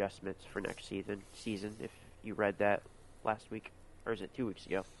 The adjustments for next season. If you read that last week, or is it 2 weeks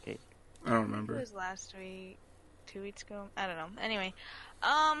ago? Okay. I don't It remember. was last week, 2 weeks ago. I don't know. Anyway,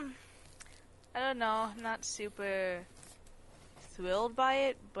 I don't know. I'm not super thrilled by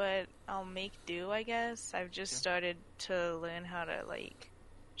it, but I'll make do, I guess. I've just started to learn how to like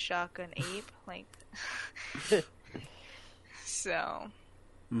shotgun ape, like. So.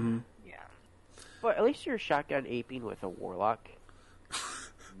 Mm-hmm. Yeah. But at least you're shotgun aping with a warlock,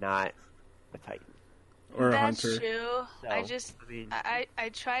 not a Titan. Or a That's hunter. true. So, I just I mean, I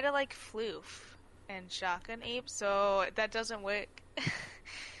try to like floof and shotgun ape, so that doesn't work.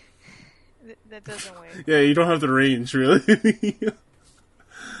 That doesn't work. Yeah, you don't have the range, really.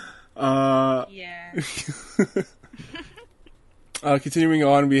 Yeah. Continuing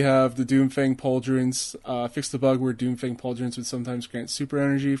on, we have the Doomfang Pauldrons. Fix the bug where Doomfang Pauldrons would sometimes grant super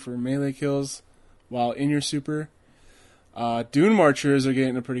energy for melee kills while in your super. Dune Marchers are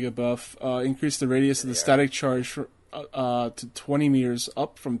getting a pretty good buff. Increase the radius of the static charge to 20 meters,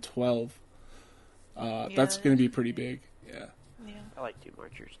 up from 12. That's going to be pretty big. Yeah. I like Dune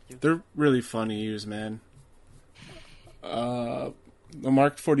Marchers too. They're really fun to use, man. The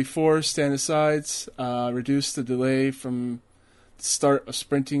Mark 44 stand asides. Reduce the delay from the start of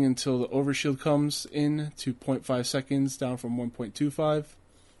sprinting until the overshield comes in to 0.5 seconds, down from 1.25.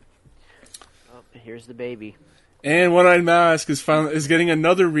 Oh, here's the baby. And One-Eyed Mask is getting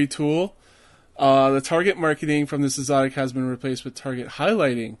another retool. The target marketing from this exotic has been replaced with target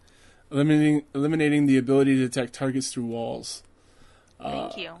highlighting, eliminating the ability to detect targets through walls.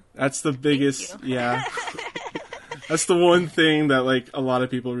 Thank you. That's the biggest, yeah. That's the one thing that like a lot of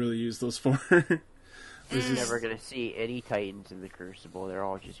people really use those for. You're never going to see any Titans in the Crucible. They're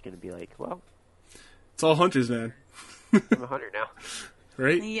all just going to be like, well, it's all hunters, man. I'm a hunter now.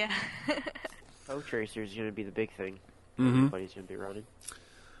 Right? Yeah. Foe Tracer is going to be the big thing. Mm-hmm. Everybody's going to be running.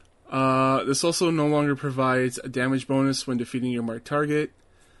 This also no longer provides a damage bonus when defeating your marked target,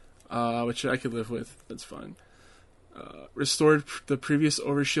 which I could live with. That's fine. Restored the previous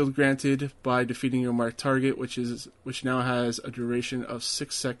overshield granted by defeating your marked target, which now has a duration of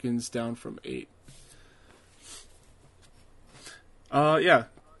 6 seconds, down from 8. Yeah,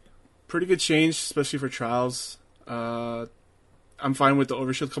 pretty good change, especially for trials. I'm fine with the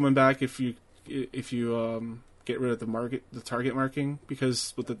overshield coming back if you get rid of the target marking,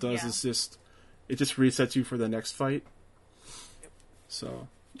 because what that does is it just resets you for the next fight. So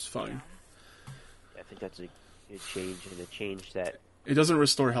it's fine. I think that's a good change, and a change that it doesn't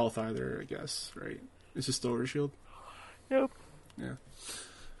restore health either, I guess, right? It's just the overshield. Nope. Yeah.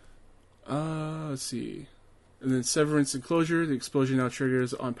 Let's see. And then Severance Enclosure. The explosion now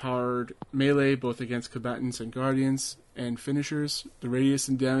triggers on powered melee, both against combatants and guardians and finishers. The radius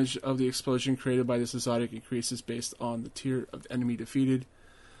and damage of the explosion created by this exotic increases based on the tier of enemy defeated.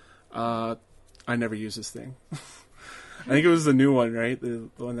 I never use this thing. I think it was the new one, right? The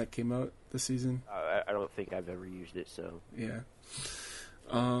one that came out this season. I don't think I've ever used it, so... Yeah.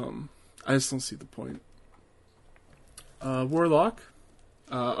 I just don't see the point. Warlock.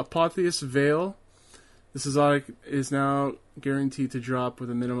 Apotheus Veil. This exotic is now guaranteed to drop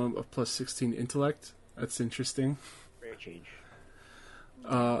with a minimum of plus 16 intellect. That's interesting. Rare change.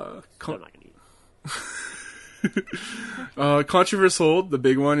 I'm not going to eat. Controverse Hold, the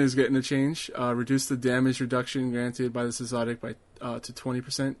big one, is getting a change. Reduce the damage reduction granted by this exotic by to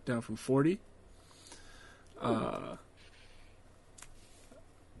 20%, down from 40. Are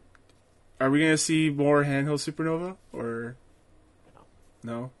we going to see more handheld Supernova, or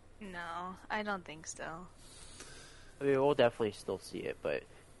no? No, I don't think so. I mean, we'll definitely still see it, but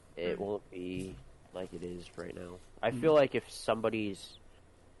it won't be like it is right now. I feel like if somebody's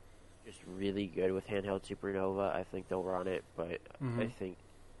just really good with handheld Supernova, I think they'll run it, but I think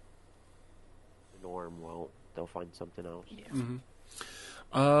the norm won't. They'll find something else.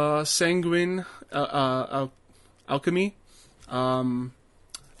 Yeah. Sanguine Alchemy.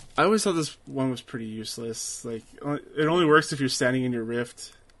 I always thought this one was pretty useless. Like, it only works if you're standing in your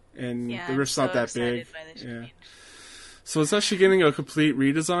rift, and the rift's not that big. Yeah. So it's actually getting a complete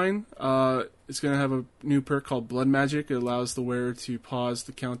redesign. It's going to have a new perk called Blood Magic. It allows the wearer to pause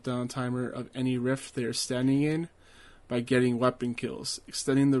the countdown timer of any rift they are standing in by getting weapon kills,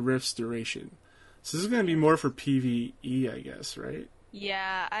 extending the rift's duration. So this is going to be more for PvE, I guess, right?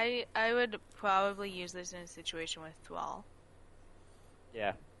 Yeah, I would probably use this in a situation with Thrall.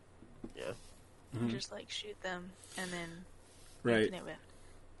 Yeah. Yeah. Just like shoot them and then right. Infinite Rift.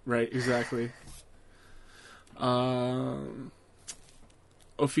 Right, exactly.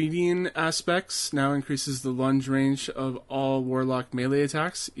 Ophidian Aspects now increases the lunge range of all Warlock melee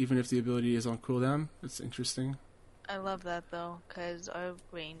attacks, even if the ability is on cooldown. That's interesting. I love that, though, because our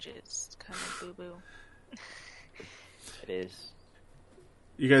range is kind of boo-boo. It is.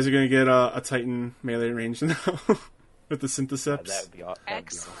 You guys are going to get a Titan melee range now with the Syntheseps. That would be awesome.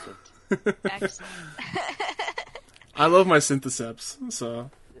 Excellent. I love my Syntheseps, so...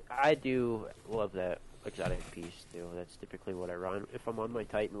 I do love that exotic piece, too. That's typically what I run if I'm on my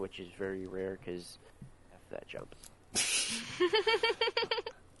Titan, which is very rare, because F that jump.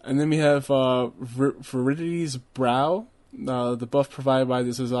 And then we have Viridity's Brow. The buff provided by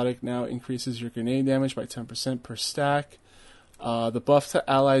this exotic now increases your grenade damage by 10% per stack. The buff to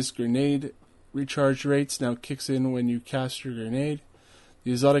allies' grenade recharge rates now kicks in when you cast your grenade.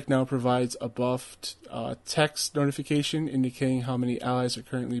 The exotic now provides a buffed text notification indicating how many allies are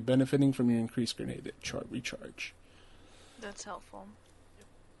currently benefiting from your increased grenade recharge. That's helpful.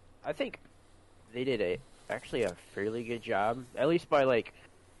 I think they did actually a fairly good job, at least by like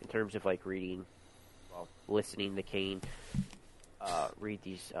in terms of like listening to Kane read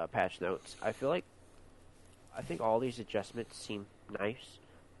these patch notes. I think all these adjustments seem nice.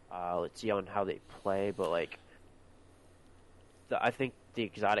 Let's see on how they play, but like I think the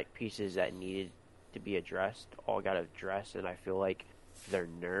exotic pieces that needed to be addressed all got addressed, and I feel like their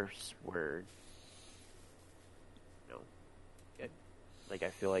nerfs were, good. Like I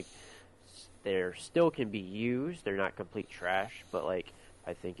feel like they still can be used. They're not complete trash, but like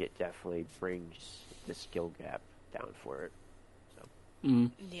I think it definitely brings the skill gap down for it. So.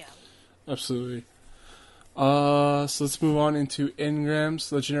 Yeah, absolutely. So let's move on into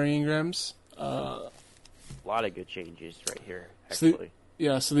engrams, legendary engrams. A lot of good changes right here, actually.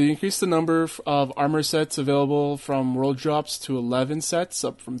 So they increased the number of armor sets available from world drops to 11 sets,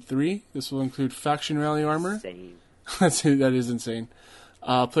 up from 3. This will include faction rally armor. Insane. That is insane.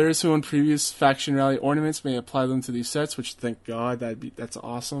 Players who own previous faction rally ornaments may apply them to these sets, which thank God, that's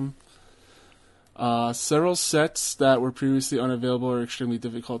awesome. Several sets that were previously unavailable or extremely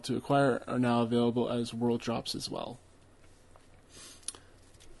difficult to acquire are now available as world drops as well.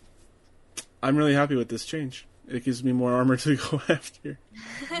 I'm really happy with this change. It gives me more armor to go after.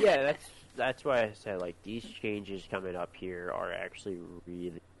 Yeah, that's why I said like these changes coming up here are actually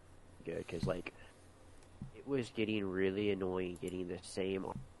really good, because like it was getting really annoying getting the same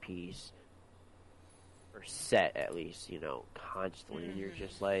piece or set at least, constantly. And you're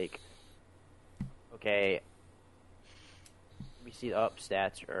just like, okay, let me see the up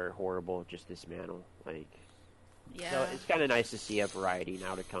stats are horrible, just dismantle. Like, yeah. So it's kind of nice to see a variety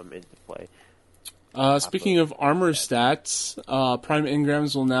now to come into play. Speaking of armor stats, Prime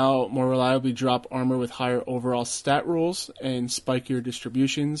engrams will now more reliably drop armor with higher overall stat rolls and spikier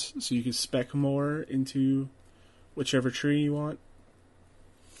distributions, so you can spec more into whichever tree you want.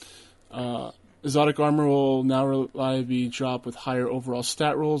 Exotic armor will now reliably drop with higher overall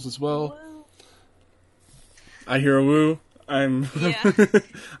stat rolls as well. Woo. I hear a woo. I'm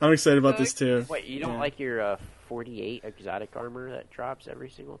excited about this too. Wait, you don't like your 48 exotic armor that drops every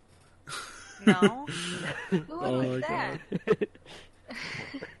single? No. Who Oh would my like that?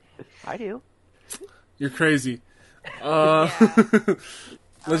 I do. You're crazy. I'll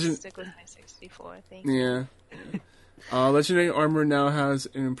Legend. stick with my 64. Thank you. Yeah. Legendary armor now has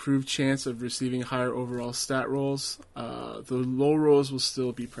an improved chance of receiving higher overall stat rolls. The low rolls will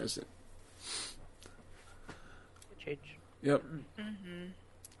still be present. Change. Yep. Mm-hmm.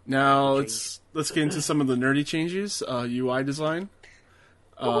 Now let's get into some of the nerdy changes. UI design.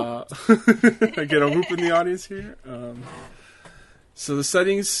 I get a whoop in the audience here. So the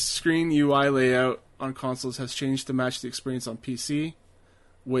settings screen UI layout on consoles has changed to match the experience on PC,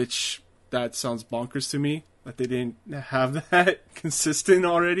 which that sounds bonkers to me that they didn't have that consistent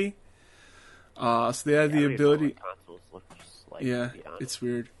already. So they had the ability. Consoles look just like, Yeah, it's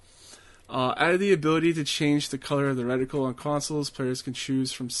weird. Added the ability to change the color of the reticle on consoles. Players can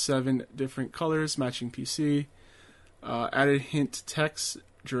choose from 7 different colors matching PC. Added hint text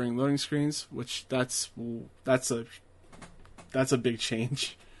during loading screens, which that's a big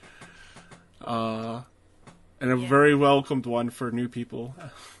change. And a very welcomed one for new people.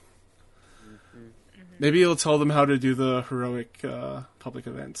 Maybe it'll tell them how to do the heroic public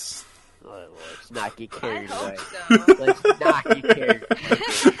events. Let's not get carried away. So. Let's not get carried away.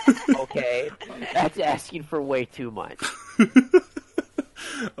 Okay? That's asking for way too much.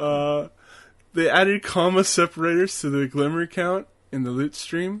 They added comma separators to the glimmer count in the loot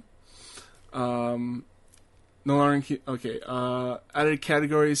stream. No longer added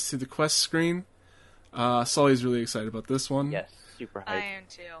categories to the quest screen. Sully's really excited about this one. Yes, super I hype. am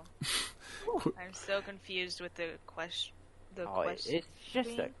too. I'm so confused with the question. It's just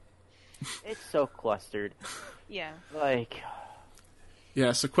it's so clustered. Yeah. Like,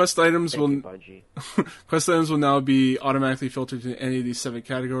 Yeah, so quest items will Bungie. quest items will now be automatically filtered to any of these 7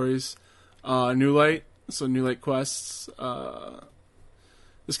 categories. New light quests.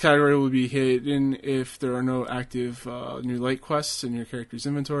 This category will be hidden if there are no active new light quests in your character's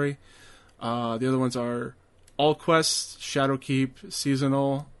inventory. The other ones are all quests, Shadowkeep,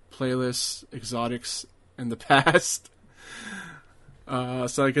 seasonal, playlists, exotics, and the past.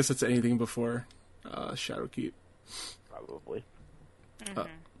 So I guess it's anything before Shadowkeep. Probably.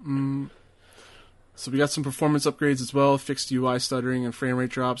 So we got some performance upgrades as well, fixed UI stuttering and frame rate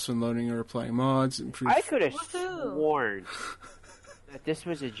drops when loading or applying mods. Improved. I could have Woohoo. sworn that this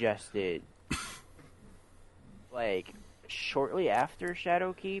was adjusted, like, shortly after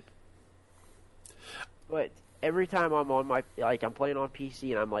Shadowkeep, but every time I'm on my I'm playing on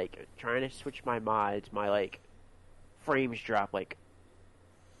PC and I'm like trying to switch my mods, my like frames drop like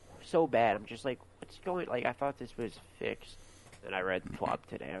so bad. I'm just like, what's going? Like I thought this was fixed, and I read the flop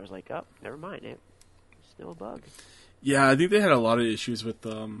today. I was like, oh, never mind, it's still a bug. Yeah, I think they had a lot of issues with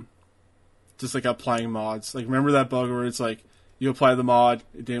just like applying mods. Like remember that bug where it's like you apply the mod,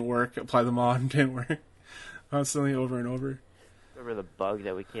 it didn't work. Apply the mod, it didn't work. Constantly over and over. Remember the bug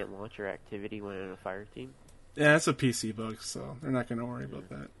that we can't launch our activity when in a fire team? Yeah, it's a PC bug, so they're not going to worry about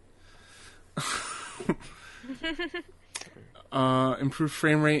that. Improved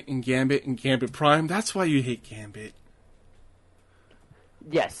frame rate in Gambit and Gambit Prime. That's why you hate Gambit.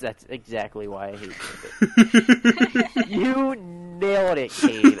 Yes, that's exactly why I hate Gambit. You nailed it,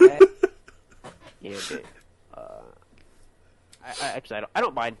 Kane. Gambit. I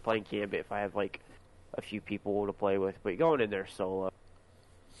don't mind playing Gambit if I have like a few people to play with, but going in there solo.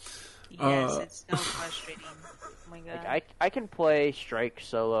 Yes, it's so frustrating. Oh my god. Like, I can play Strike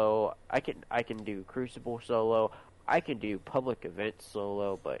solo. I can do Crucible solo. I can do public events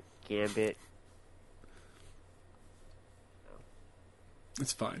solo, but Gambit.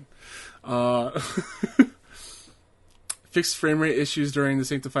 It's fine. Fixed frame rate issues during the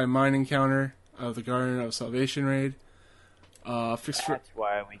Sanctified Mine encounter of the Garden of Salvation raid. That's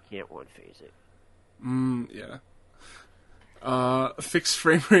why we can't one-phase it. Yeah. Fixed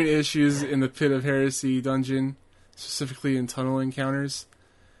frame rate issues in the Pit of Heresy dungeon, specifically in tunnel encounters.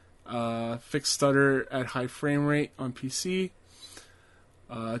 Fixed stutter at high frame rate on PC.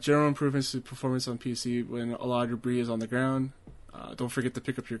 General improvements to performance on PC when a lot of debris is on the ground. Don't forget to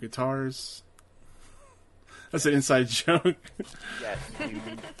pick up your guitars. That's an inside joke. Yes,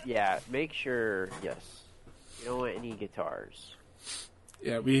 yeah, make sure, yes. You don't want any guitars.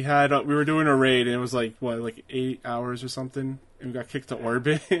 Yeah, we were doing a raid, and it was like 8 hours or something, and we got kicked to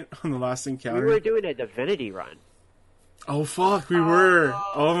orbit on the last encounter. We were doing a Divinity run. Oh fuck, we were!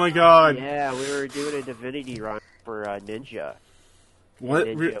 Oh my god! Yeah, we were doing a Divinity run for Ninja. What?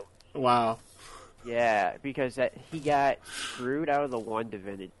 Ninja. Wow. Yeah, because he got screwed out of the one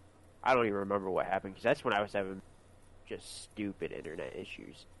Divinity. I don't even remember what happened, because that's when I was having just stupid internet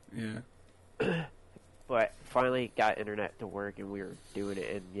issues. Yeah. But finally got internet to work, and we were doing it,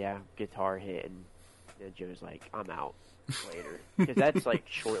 and yeah, guitar hit, and Ninja was like, I'm out later. Because that's like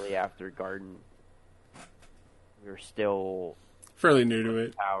shortly after Garden. We were still fairly new to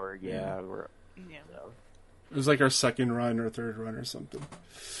it. Power, yeah. Yeah. So. It was like our second run or third run or something.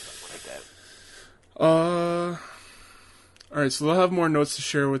 Something like that. Alright, so they'll have more notes to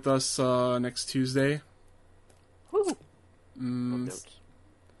share with us next Tuesday. Woo! Notes.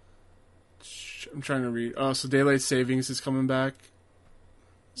 I'm trying to read. Oh, so Daylight Savings is coming back.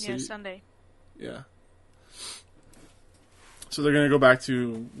 So Sunday. Yeah. So they're going to go back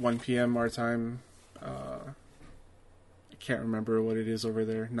to 1 p.m. our time. I can't remember what it is over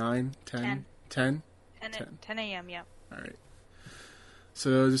there. 9? 10? 10? 10 a.m., yeah. Alright.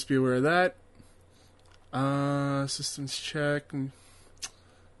 So just be aware of that. Systems check. I'm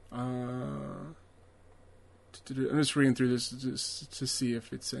just reading through this just to see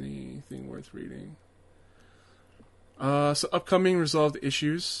if it's anything worth reading. So upcoming resolved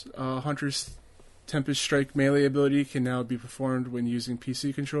issues. Hunter's Tempest Strike melee ability can now be performed when using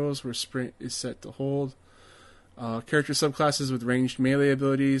PC controls, where sprint is set to hold. Character subclasses with ranged melee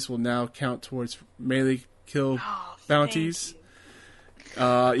abilities will now count towards melee kill bounties.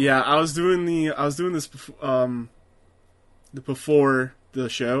 Yeah, I was doing this before the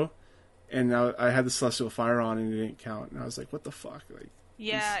show, and I had the Celestial Fire on and it didn't count, and I was like, what the fuck? Like,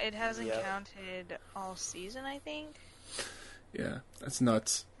 yeah, it hasn't counted all season, I think. Yeah, that's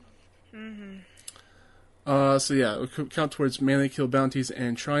nuts. Mm-hmm. So yeah, it will count towards melee kill bounties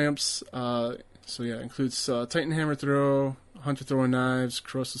and triumphs. So yeah, includes Titan Hammer Throw, Hunter Throwing Knives,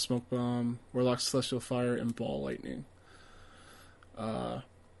 Corrosive Smoke Bomb, Warlock Celestial Fire, and Ball Lightning.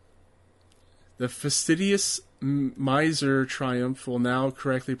 The Fastidious Miser Triumph will now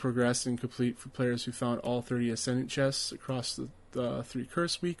correctly progress and complete for players who found all 30 Ascendant chests across the 3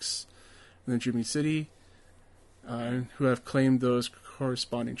 curse weeks in the Dreaming City, and who have claimed those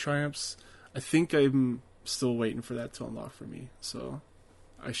corresponding triumphs. I think I'm still waiting for that to unlock for me, so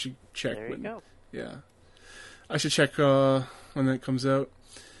I should check. There you go. Yeah, I should check when that comes out.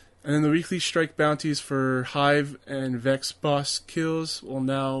 And then the weekly strike bounties for Hive and Vex boss kills will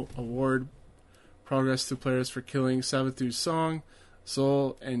now award progress to players for killing Sabathu's Song,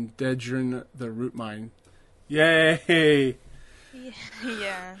 Soul, and Dedrin the Root Mine. Yay!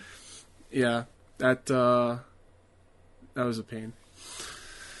 Yeah. Yeah, that was a pain.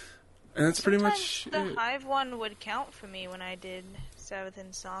 And that's pretty Sometimes much the it. Hive one would count for me when I did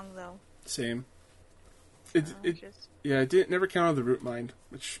Savathun Song, though. Same. So It just... yeah, it didn't never counted the root mind,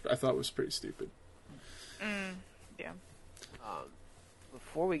 which I thought was pretty stupid. Yeah.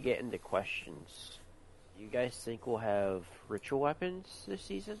 Before we get into questions, do you guys think we'll have ritual weapons this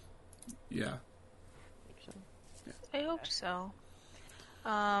season? Yeah. Think so? I hope so.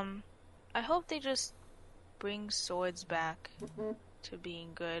 I hope they just bring swords back to being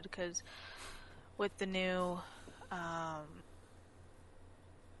good, because with the new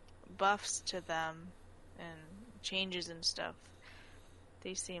buffs to them and changes and stuff,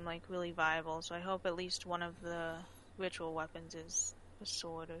 they seem like really viable. So I hope at least one of the ritual weapons is a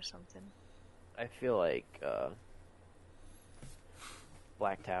sword or something. I feel like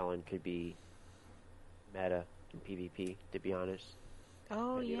Black Talon could be meta in PvP, to be honest.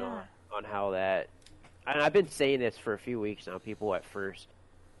 Oh, You yeah. know, on how that... And I've been saying this for a few weeks now. People at first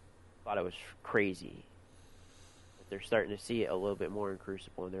thought it was crazy. But they're starting to see it a little bit more in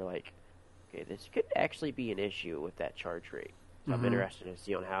Crucible, and they're like, okay, this could actually be an issue with that charge rate. So I'm interested to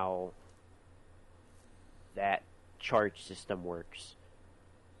see on how that charge system works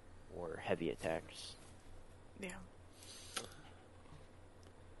for heavy attacks. Yeah.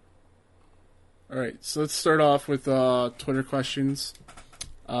 Alright, so let's start off with Twitter questions.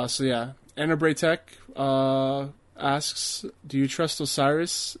 So yeah, Anna Braytech asks, do you trust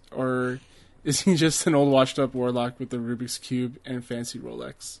Osiris, or is he just an old washed up warlock with the Rubik's Cube and fancy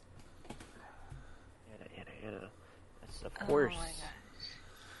Rolex? Anna. That's, of course. Oh my gosh.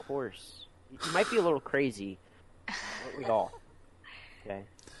 Of course. He might be a little crazy. Aren't we all? Okay.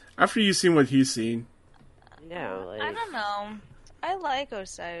 After you've seen what he's seen. Yeah, like... I don't know. I like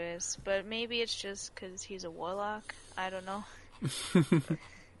Osiris, but maybe it's just because he's a warlock. I don't know.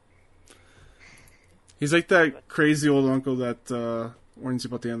 He's like that crazy old uncle that warns you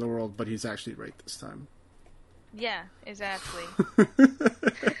about the end of the world, but he's actually right this time. Yeah, exactly.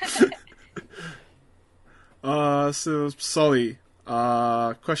 So Sully,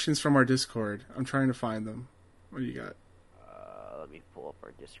 questions from our Discord. I'm trying to find them. What do you got? Let me pull up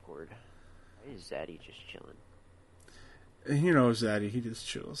our Discord. Why is Zaddy just chilling? You know Zaddy, he just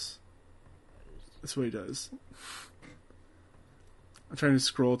chills. That's what he does. I'm trying to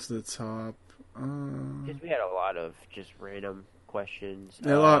scroll to the top. Because we had a lot of just random questions.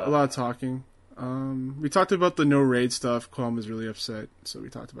 Yeah, a lot of talking. We talked about the no raid stuff. Qualm was really upset, so we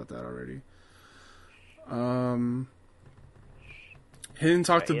talked about that already. Hidden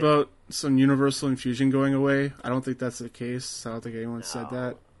talked about some universal infusion going away. I don't think that's the case. I don't think anyone said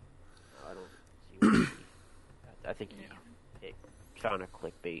that. I don't see what I think he found a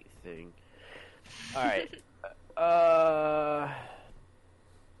clickbait thing. Alright.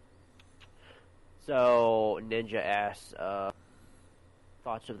 So, Ninja asks,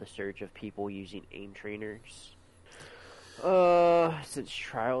 thoughts of the surge of people using aim trainers. Since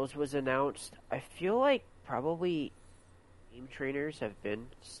Trials was announced, I feel like probably aim trainers have been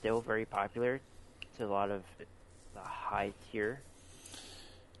still very popular to a lot of the high tier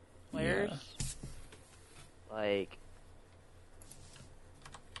players. Yeah. Like,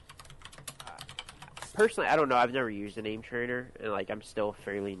 personally, I don't know. I've never used an aim trainer, and like I'm still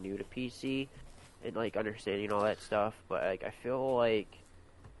fairly new to PC and like understanding all that stuff. But like, I feel like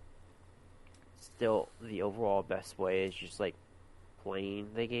still the overall best way is just like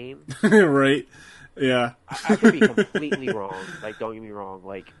playing the game. Right? Yeah. I could be completely wrong. Like, don't get me wrong.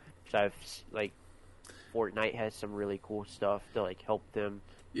 Like, I've like Fortnite has some really cool stuff to like help them.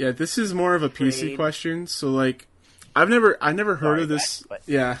 Yeah, this is more of a PC Trade. question. So like, I never heard Sorry, of this. but-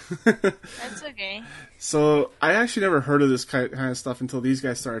 Yeah. That's okay. So I actually never heard of this kind of stuff until these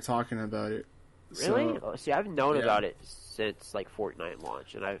guys started talking about it. Really? So, See, I've known yeah. about it since like Fortnite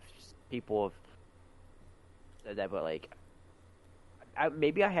launched, and people have said that, but like,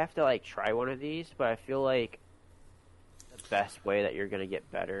 maybe I have to like try one of these. But I feel like the best way that you're gonna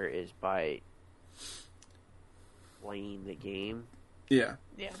get better is by playing the game. yeah.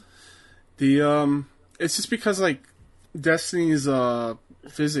 Yeah. The it's just because like Destiny's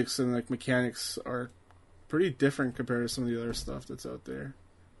physics and like mechanics are pretty different compared to some of the other stuff that's out there.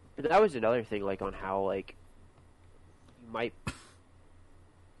 But that was another thing, like on how like you might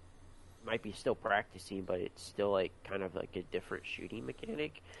be still practicing, but it's still like kind of like a different shooting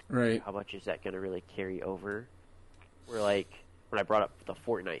mechanic. Right. How much is that going to really carry over? Where like when I brought up the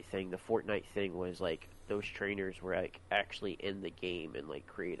Fortnite thing was like those trainers were like actually in the game and like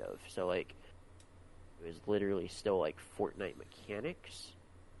creative. So like it was literally still like Fortnite mechanics.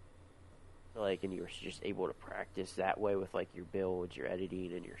 So, like, and you were just able to practice that way with like your builds, your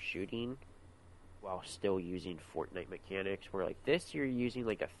editing, and your shooting. while still using Fortnite mechanics. Where like this, you're using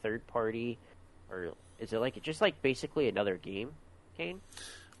like a third party, or is it like just like basically another game, Kane?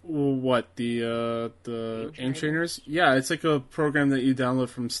 What, the aim trainers? Yeah, it's like a program that you download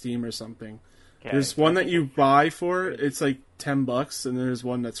from Steam or something. Okay, There's one that you buy for it's like $10, and there's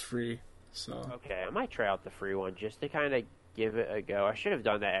one that's free. So okay, I might try out the free one just to kind of give it a go. I should have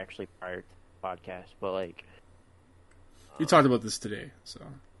done that actually prior to the podcast, but like we talked about this today. So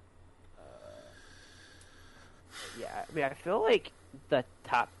yeah, I mean, I feel like the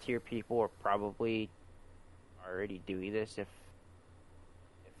top tier people are probably already doing this if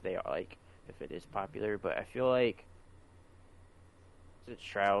they are like if it is popular, but I feel like since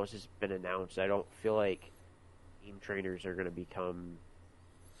Trials has been announced, I don't feel like team trainers are going to become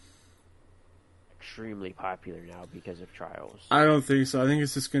extremely popular now because of Trials. I don't think so. I think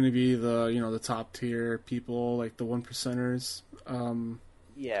it's just going to be the top tier people, like the 1%ers.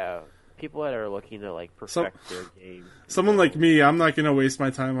 Yeah, people that are looking to like perfect their game. Someone like me, I'm not going to waste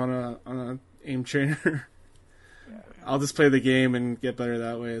my time on a aim trainer. Yeah. I'll just play the game and get better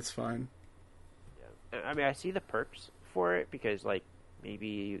that way. It's fine. Yeah. I mean, I see the perks for it because like maybe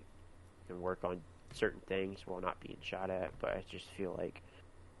you can work on certain things while not being shot at, but I just feel like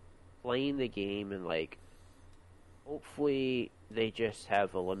playing the game and like hopefully they just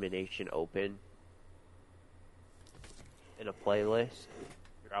have elimination open in a playlist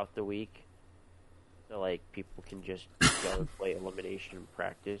throughout the week so like people can just go and play elimination and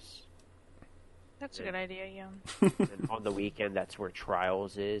practice. That's a good idea, yeah. And on the weekend that's where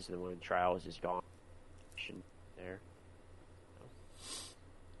Trials is, and when Trials is gone there.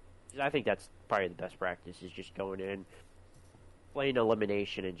 I think that's probably the best practice is just going in playing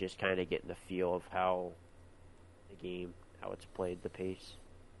elimination and just kind of getting the feel of how the game, how it's played, the pace.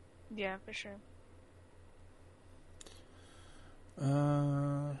 Yeah, for sure.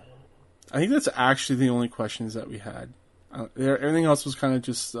 I think that's actually the only questions that we had. Everything else was kind of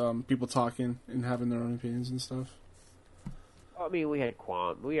just people talking and having their own opinions and stuff. I mean, we had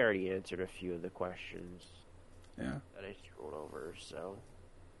Quant. We already answered a few of the questions. Yeah. That I scrolled over, so.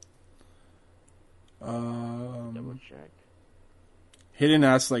 Double check. Hidden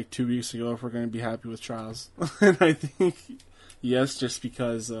asked like 2 weeks ago if we're going to be happy with Trials. And I think yes, just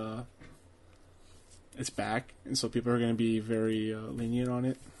because it's back. And so people are going to be very lenient on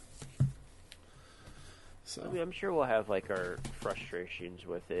it. So. I mean, I'm sure we'll have like our frustrations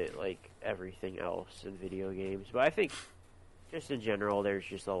with it, like everything else in video games. But I think just in general, there's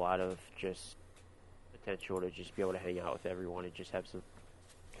just a lot of just potential to just be able to hang out with everyone and just have some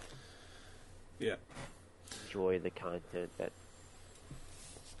enjoy the content that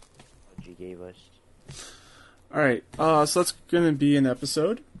Bungie gave us. All right, so that's going to be an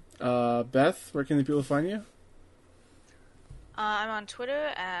episode. Beth, where can the people find you? I'm on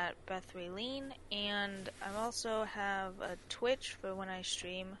Twitter at BethRaylene, and I also have a Twitch for when I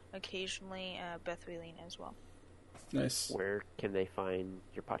stream occasionally, BethRaylene as well. Nice. Where can they find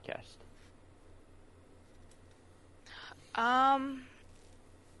your podcast?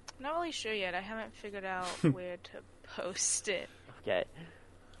 Not really sure yet. I haven't figured out where to post it. Okay.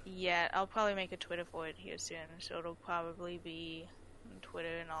 Yet. I'll probably make a Twitter for it here soon, so it'll probably be on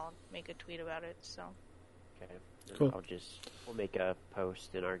Twitter, and I'll make a tweet about it, so. Okay. Cool. We'll make a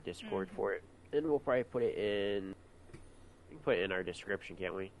post in our Discord for it, and we'll probably put it in. We can put it in our description,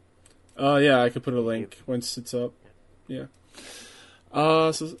 can't we? Yeah, I could put a link once it's up. Yeah.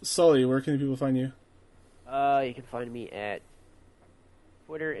 So Sully, where can the people find you? You can find me at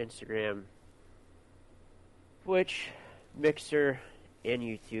Twitter, Instagram, Twitch, Mixer, and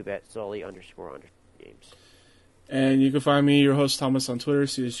YouTube at Sully__games. And you can find me, your host Thomas, on Twitter,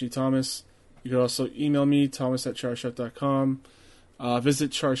 CSG Thomas. You can also email me, thomas@charshot.com.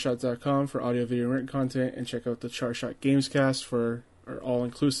 Visit charshot.com for audio, video, and written content, and check out the Charshot Gamescast for our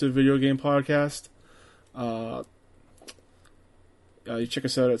all-inclusive video game podcast. You check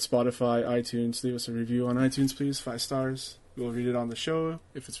us out at Spotify, iTunes. Leave us a review on iTunes, please. 5 stars. We'll read it on the show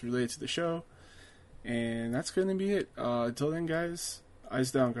if it's related to the show. And that's going to be it. Until then, guys,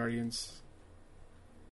 eyes down, Guardians.